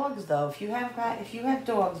have dogs, though. If you have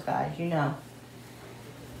dogs, guys, you know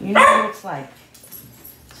what it's like.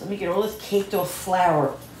 So let me get all this caked off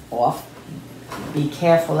flour off. Be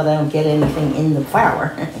careful that I don't get anything in the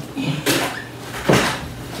flour.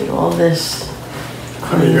 Get all this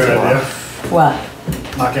cleaned Good idea. off. What?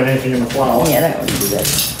 Not get anything in the flour. Yeah, that would be good.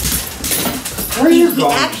 Where are you He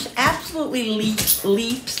going? absolutely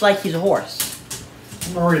leaps like he's a horse. I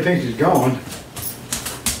don't know where he thinks he's going.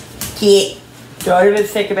 Yeah. Don't even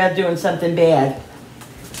think about doing something bad.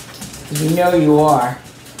 'Cause you know you are.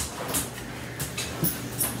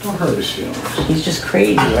 Don't hurt his feelings. He's just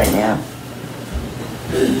crazy right now.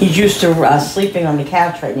 He's used to sleeping on the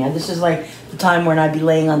couch right now. This is like the time when I'd be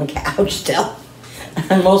laying on the couch still.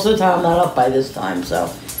 And most of the time I'm not up by this time, so.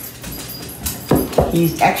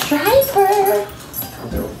 He's extra hyper.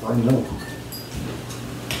 I know.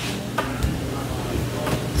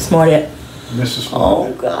 Smart it. Missed the Oh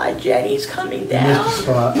spot. God, Jenny's coming Missed down. the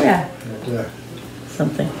spot. Yeah, Right there.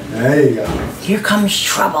 something. There you go. Here comes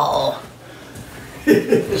trouble.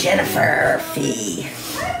 Jennifer Fee.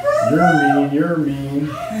 You're mean.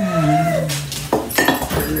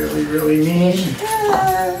 You're really mean.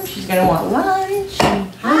 She's gonna want lunch. Hi.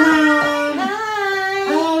 Hi.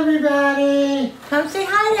 Hi, everybody. Come say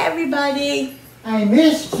hi to everybody. I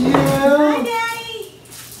missed you. Hi, Daddy.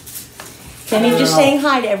 Jenny just saying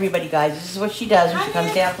hi to everybody, guys. This is what she does when she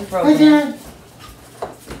comes down from Hi, program Dad.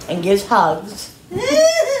 and gives hugs.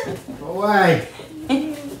 Go away.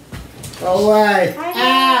 Go away.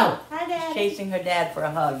 Ow. Hi, Daddy. Chasing her dad for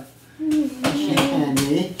a hug.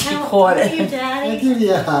 Andy. She caught How are you, it. I'll Daddy? give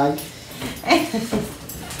you a hug.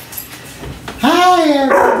 Hi,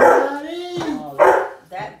 everybody. Oh,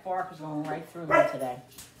 that bark is going right through me today.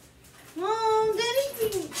 Mom, Daddy,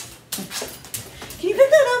 can you pick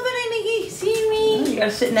that up and I think you see me? You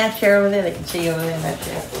gotta sit in that chair over there. They can see you over there in that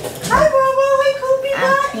chair. Hi, Bobo. Hi, I'm Kobe.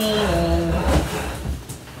 cleaning.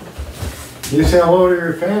 You say hello to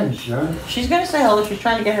your fans, John. She's gonna say hello. She's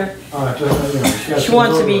trying to get her. Just, She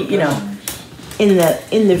wants to be, in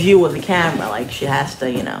the view of the camera. Like she has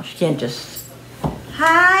to, she can't just.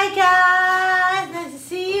 Hi, guys. Nice to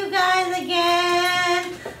see you guys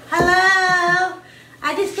again. Hello.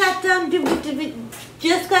 I just got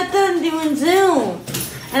done doing Zoom,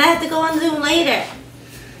 and I have to go on Zoom later.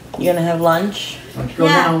 You gonna have lunch? Why don't you go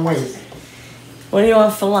Yeah. down and wait? What do you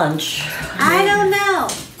want for lunch? I don't know.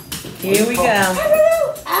 Here we go.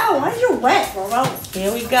 Ow, why are you wet, Bro?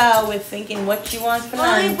 Here we go. We're thinking what you want for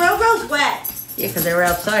Mommy, lunch. Bro's wet. Yeah, because they were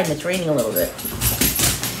outside and it's raining a little bit.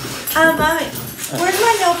 Mommy, where's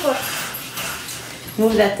my notebook?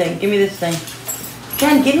 Move that thing. Give me this thing.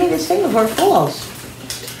 Jen, give me this thing before it falls.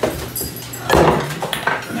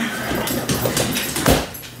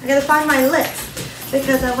 I gotta find my list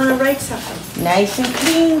because I want to write something. Nice and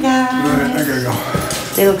clean, guys. Alright, I gotta go.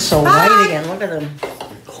 They look so Bye. white again. Look at them.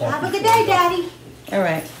 Have a good day, Daddy. All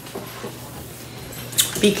right.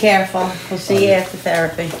 Be careful. We'll see you after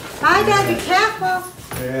therapy. Bye, Dad. Be careful.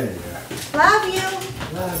 There you go. Love you.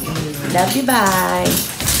 Love you. Bye.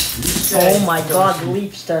 Oh my God, the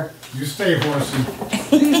leapster. You stay, horsey.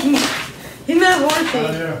 He's not horsey.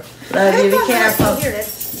 Oh, yeah. Love you. Be careful. Here it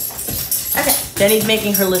is. Okay. Jenny's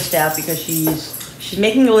making her list out because she's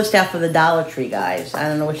making the list out for the Dollar Tree, guys. I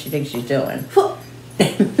don't know what she thinks she's doing.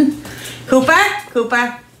 Cooper.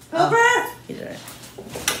 Cooper. Oh, he's all right.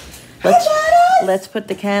 Let's put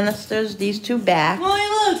the canisters, these two back. Mommy,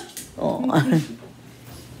 look. Oh.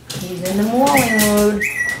 He's in the morning mood.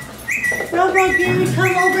 Robo, Gary,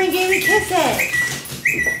 come over and give me kisses.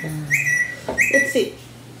 Let's see.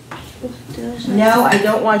 No, I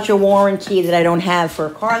don't want your warranty that I don't have for a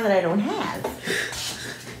car that I don't have.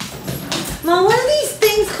 Mom, what are these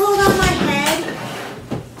things called on my head?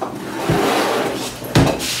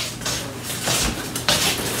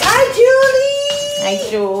 Hi, Julie! Hi,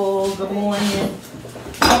 Joel. Good morning.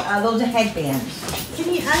 Those are headbands.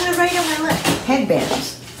 I'm gonna write on my lip.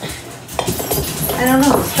 Headbands. I don't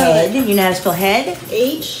know. Head. You know how to spell head?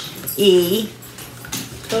 H. E.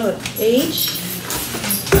 H.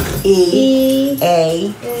 E.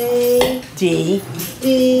 A. A. D.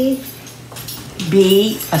 D.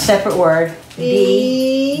 B. A separate word.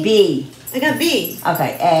 B. B. I got B.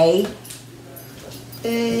 Okay. A.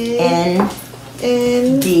 A. N.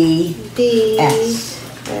 N. D. D. S.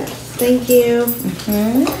 S. Thank you.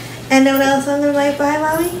 And what else I'm gonna buy,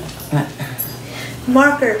 Mommy?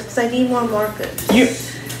 Markers, because I need more markers. You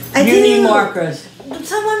need markers.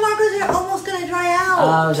 Some of my markers are almost gonna dry out.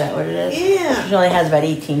 Oh, is that what it is? Yeah. She only has about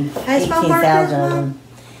 18,000 markers, of them.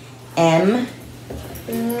 M.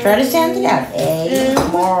 Try to sound it out. A.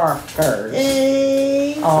 Markers.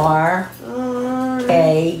 A. R. R.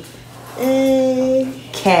 A. A.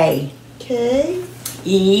 K. K.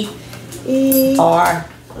 E. E. R.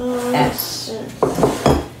 R. S.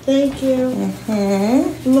 Thank you.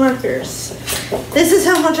 Markers. This is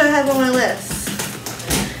how much I have on my list.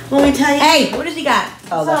 Let me tell you. Hey, what does he got?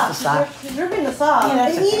 Oh, that's the sock. He's ripping the sock. Yeah,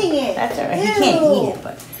 that's He's okay. eating it. That's all right. He Ew. can't eat it,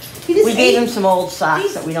 but He just we gave ate- him some old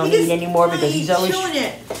socks that we don't need anymore because he's always chewing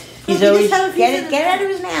it. he's Look, always he just had a piece of get it out of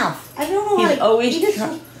his mouth. I don't know. He's like, always he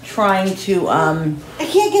just, trying to I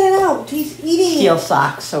can't get it out. He's eating steal it.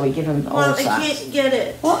 socks, so we give him Mom, old I socks. can't get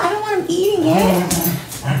it. Well, I don't want him eating it.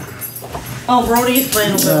 Oh, Brody's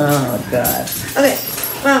playing with it. Oh God. Okay,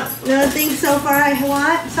 well, another thing so far I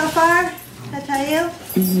want so far, I tell you.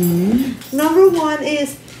 Number one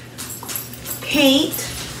is paint.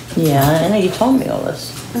 Yeah, I know you told me all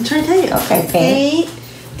this. I'm trying to tell you. Okay, paint.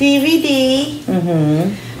 DVD,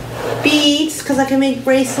 beads, because I can make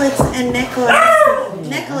bracelets and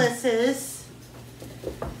necklaces.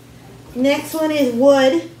 Next one is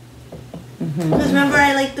wood. Because remember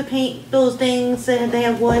I like to paint those things and they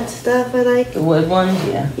have wood stuff I like. The wood ones,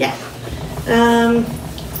 yeah. Yeah.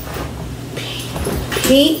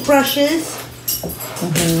 Paint brushes.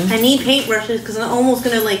 I need paint brushes because I'm almost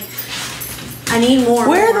gonna I need more.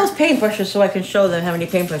 Where are those paintbrushes so I can show them how many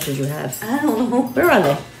paintbrushes you have? I don't know. Where are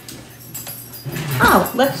they?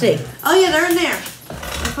 Oh, let's see. Oh yeah, they're in there.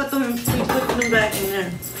 We put them back in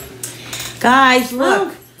there. Guys,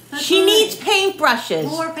 look. That's She right. needs paintbrushes.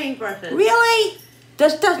 More paintbrushes. Really?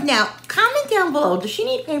 Does now comment down below. Does she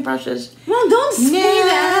need paintbrushes? Mom, don't say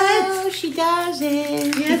that. No, she doesn't.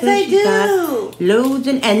 Yes, because I she's got do. loads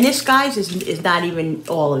and this guys is not even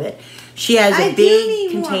all of it. She has I a do big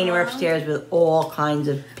need container more. upstairs with all kinds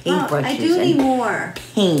of paintbrushes. I do need more.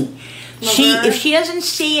 Paint. Mother. If she doesn't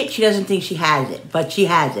see it, she doesn't think she has it, but she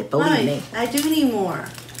has it. Believe Mommy, me. I do need more.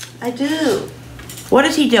 I do. What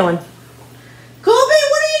is he doing? Colby,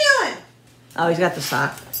 what are you doing? Oh, he's got the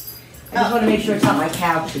sock. I just want to make sure it's not my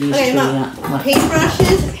couch that he's Okay, chewing Mom. up. Look.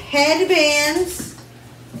 Paintbrushes, headbands.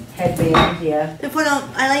 Headbands, yeah. To put on,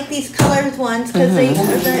 I like these colored ones because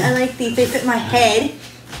I like these. They fit my head.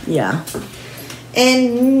 Yeah.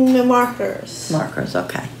 And markers. Markers,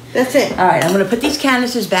 okay. That's it. All right, I'm going to put these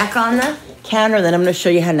canvases back on the counter, and then I'm going to show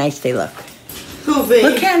you how nice they look. Colby.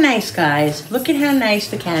 Look how nice, guys. Look at how nice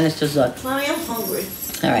the canisters look. Mommy, I'm hungry.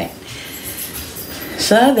 All right.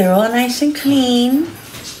 So they're all nice and clean.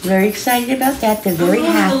 Very excited about that. They're very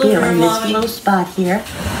happy on this little spot here.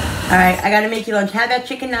 All right, I got to make you lunch. How about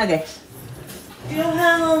chicken nuggets? You don't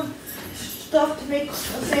have stuff to make a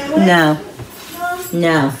sandwich? No. Mom?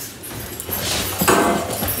 No.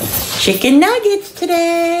 Chicken nuggets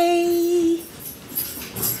today.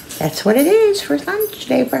 That's what it is for lunch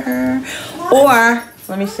today for her. Or,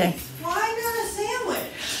 let me see. Why not a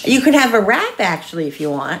sandwich? You could have a wrap actually if you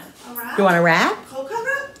want. A wrap? You want a wrap? Coconut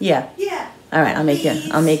wrap? Yeah. Yeah. All right, I'll make you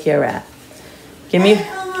Please. a wrap. Give me.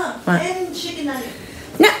 What? And chicken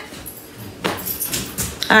nuggets. No.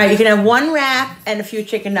 All right, you can have one wrap and a few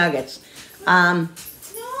chicken nuggets. No,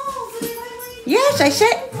 but Yes, I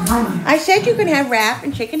said you can have wrap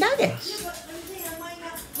and chicken nuggets.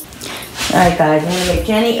 All right, guys, I'm gonna make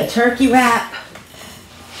Jenny a turkey wrap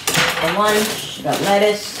for lunch. I got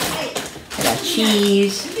lettuce, I got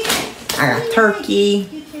cheese, I got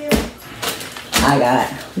turkey, I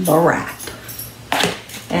got the wrap,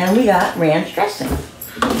 and we got ranch dressing.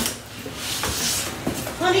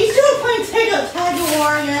 Honey, you still playing tag of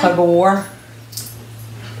war again? Tug of war.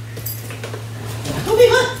 Look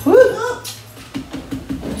Woo.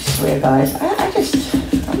 I swear, guys, I'm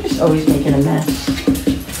just always making a mess.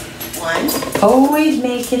 One. Always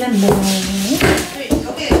making a mess. Three.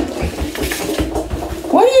 Okay.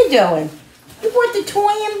 What are you doing? You brought the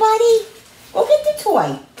toy in, buddy? Go get the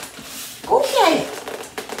toy. Go get it.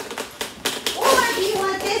 What? Do you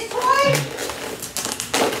want this toy?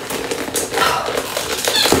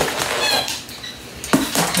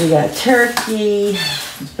 We got turkey.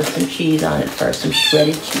 Let's put some cheese on it first, some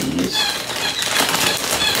shredded cheese.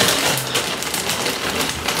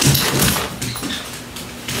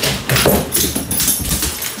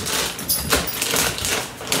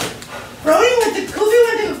 Brody went to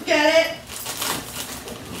get it.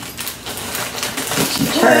 Some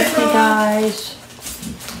turkey, guys.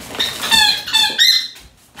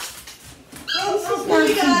 Bro, This is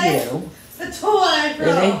Brody not got for it. you. The toy, bro.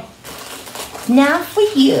 Really? Not for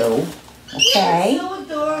you. Okay. It's so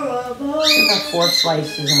adorable. We got 4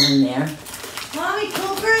 slices on there. Mommy,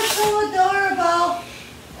 Cooper is so adorable.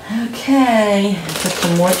 Okay. Put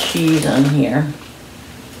some more cheese on here.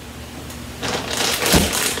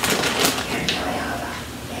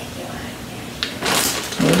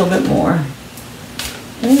 A little bit more.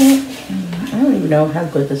 I don't even know how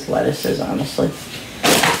good this lettuce is, honestly.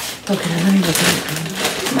 Okay, let me look at it.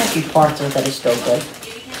 There might be parts of it that are still good.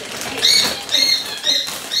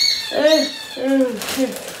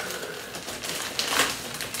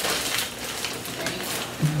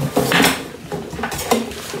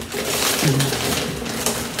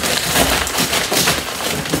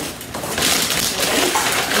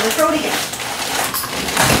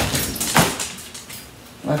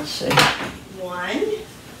 Let's see. 1,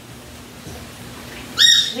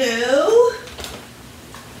 2.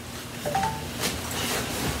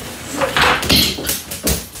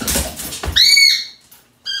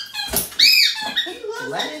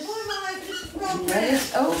 Lettuce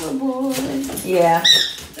overboard. Yeah,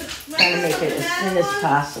 trying to make it as thin as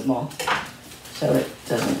possible so it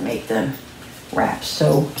doesn't make the wrap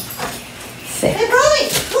so thick. Hey, Brody,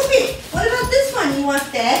 Koopy, what about this one? You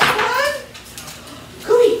want that one?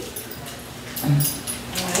 Koopy.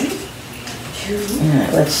 1, 2.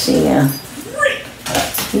 Alright, let's see now.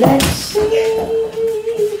 Let's see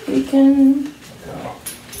if we can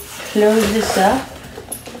close this up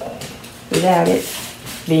without it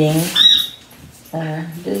being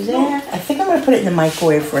dessert. I think I'm gonna put it in the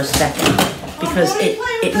microwave for a second because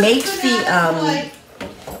it makes the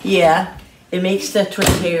yeah, it makes the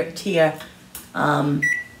tortilla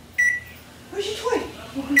Where's your toy?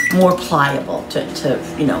 more pliable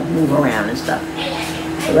to you know, move around and stuff.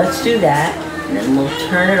 So let's do that, and then we'll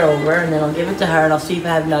turn it over, and then I'll give it to her, and I'll see if I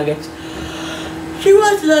have nuggets. She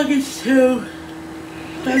wants nuggets too.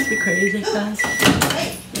 Drives me crazy, guys.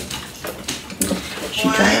 She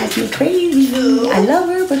drives me crazy. I love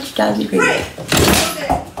her, but she drives me crazy.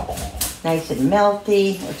 Nice and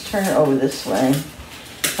melty. Let's turn it over this way.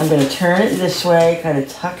 I'm gonna turn it this way, kind of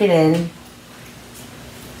tuck it in.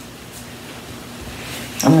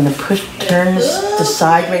 I'm gonna turn the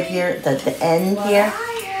side right here, the end here,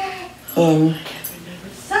 in,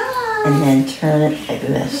 and then turn it like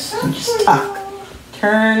this, and just tuck.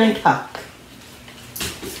 Turn and tuck.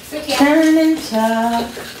 Turn and tuck.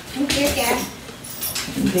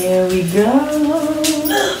 There we go.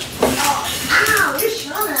 Ow, you're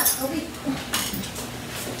strong enough, Koopy.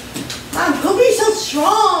 Mom, Koopy's so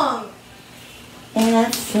strong. And I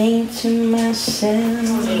think to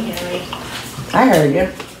myself, I heard you.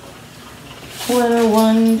 What a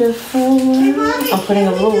wonderful Hey, world. Mommy, I'm putting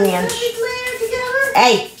a can we little do ranch. this layer together?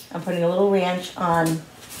 Hey, I'm putting a little ranch on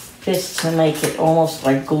this to make it almost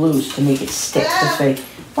like glue, to make it stick this way.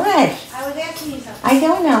 What? I was asking you something. I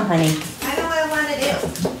don't know, honey. I know what I want to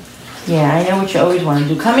do. Yeah, I know what you always want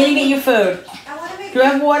to do. Come in and get your food. I want to make. Do you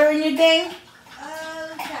have water in your thing?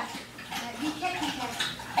 Yeah.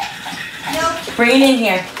 No. Bring it in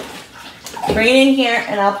here. Bring it in here,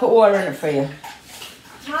 and I'll put water in it for you.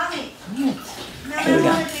 Mommy. What? Now Here we I go.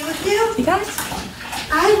 want to do with you. You guys?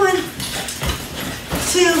 I want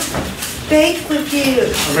to bake with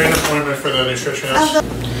you. I made an appointment for the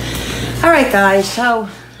nutritionist. All right, guys. So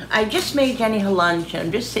I just made Jenny her lunch, and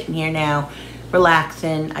I'm just sitting here now,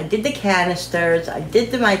 relaxing. I did the canisters. I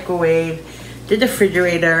did the microwave. Did the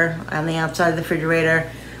refrigerator on the outside of the refrigerator.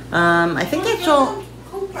 I think that's all.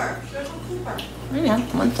 Cooper. Cooper. Hang on,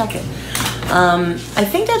 1 second. I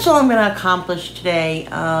think that's all I'm going to accomplish today,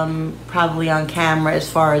 probably on camera as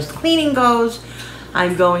far as cleaning goes.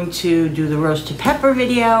 I'm going to do the roasted pepper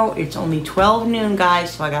video. It's only 12 noon,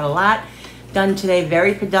 guys, so I got a lot done today.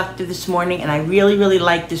 Very productive this morning, and I really, really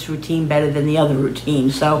like this routine better than the other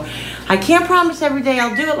routine. So I can't promise every day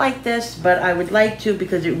I'll do it like this, but I would like to,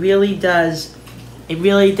 because it really does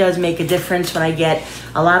make a difference when I get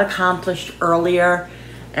a lot accomplished earlier,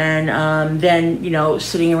 and then, you know,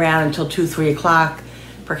 sitting around until 2, 3 o'clock,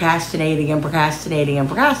 procrastinating.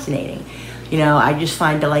 You know, I just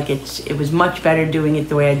find that like it was much better doing it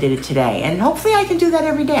the way I did it today. And hopefully I can do that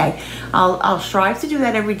every day. I'll strive to do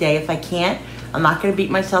that every day. If I can't, I'm not going to beat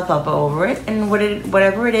myself up over it. And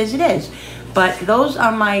whatever it is, it is. But those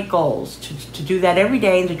are my goals, to do that every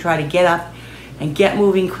day and to try to get up and get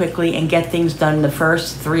moving quickly and get things done in the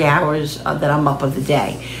first 3 hours that I'm up of the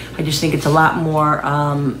day. I just think it's a lot more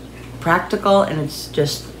practical, and it's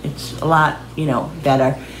a lot, you know,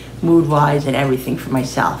 better mood-wise and everything for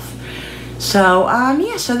myself. So,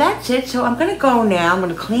 yeah, so that's it. So I'm going to go now. I'm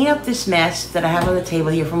going to clean up this mess that I have on the table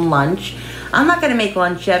here from lunch. I'm not going to make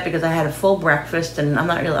lunch yet because I had a full breakfast and I'm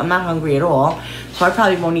not hungry at all. So I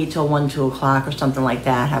probably won't eat till 1, 2 o'clock or something like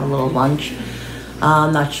that. Have a little lunch.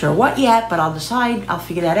 I'm not sure what yet, but I'll decide. I'll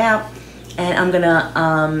figure that out. And I'm going to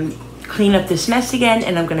clean up this mess again,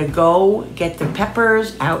 and I'm going to go get the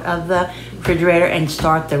peppers out of the refrigerator and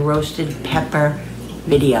start the roasted pepper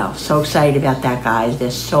video. So excited about that, guys. They're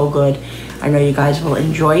so good. I know you guys will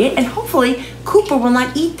enjoy it, and hopefully Cooper will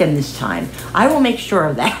not eat them this time. I will make sure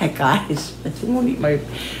of that, guys. He won't eat my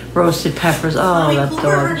roasted peppers. Oh, that Cooper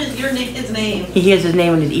dog. heard his name. He hears his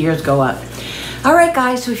name and his ears go up. All right,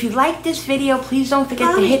 guys, so if you like this video, please don't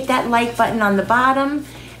forget to hit that like button on the bottom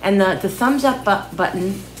and the thumbs up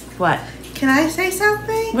button. What? Can I say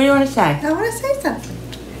something? What do you want to say? I want to say something.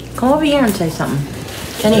 Come over here and say something.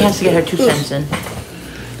 Jenny has to get her 2 cents in.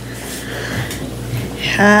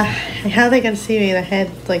 How are they gonna see me? The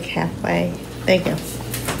head's like halfway. Thank you.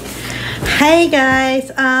 Hey guys,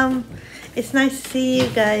 it's nice to see you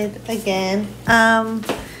guys again.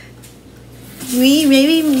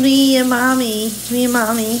 Me and mommy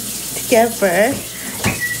together.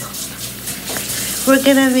 We're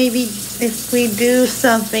gonna maybe, if we do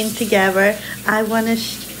something together, I want to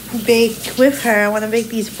bake with her. I want to bake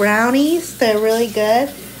these brownies. They're really good.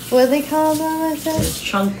 What do they call them? I said?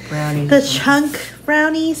 Chunk brownies. The chunk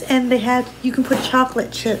brownies, and you can put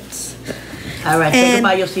chocolate chips. All right, say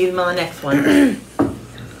goodbye. You'll see them on the next one.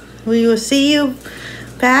 We will see you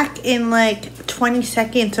back in like 20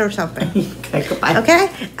 seconds or something. Okay, goodbye. Okay?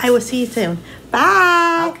 I will see you soon.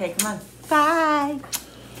 Bye. Okay, come on. Bye.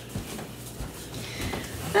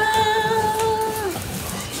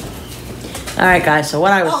 All right, guys, so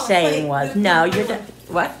what I was saying was, no, you're done.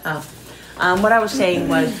 What? Oh. What I was saying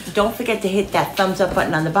was, don't forget to hit that thumbs up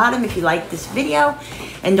button on the bottom if you like this video.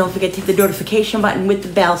 And don't forget to hit the notification button with the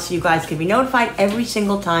bell so you guys can be notified every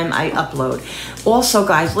single time I upload. Also,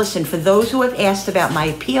 guys, listen, for those who have asked about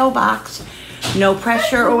my P.O. box, no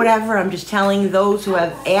pressure or whatever, I'm just telling those who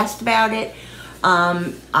have asked about it.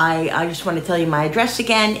 I just want to tell you my address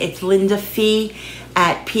again. It's Linda Fee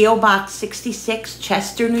at P.O. Box 66,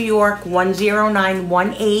 Chester, New York,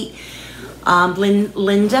 10918.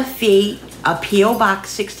 Linda Fee, P.O. Box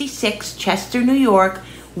 66, Chester, New York,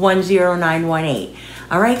 10918.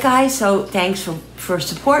 All right, guys, so thanks for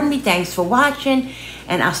supporting me. Thanks for watching,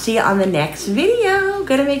 and I'll see you on the next video.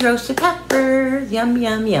 Gonna make roasted peppers. Yum,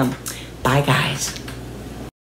 yum, yum. Bye, guys.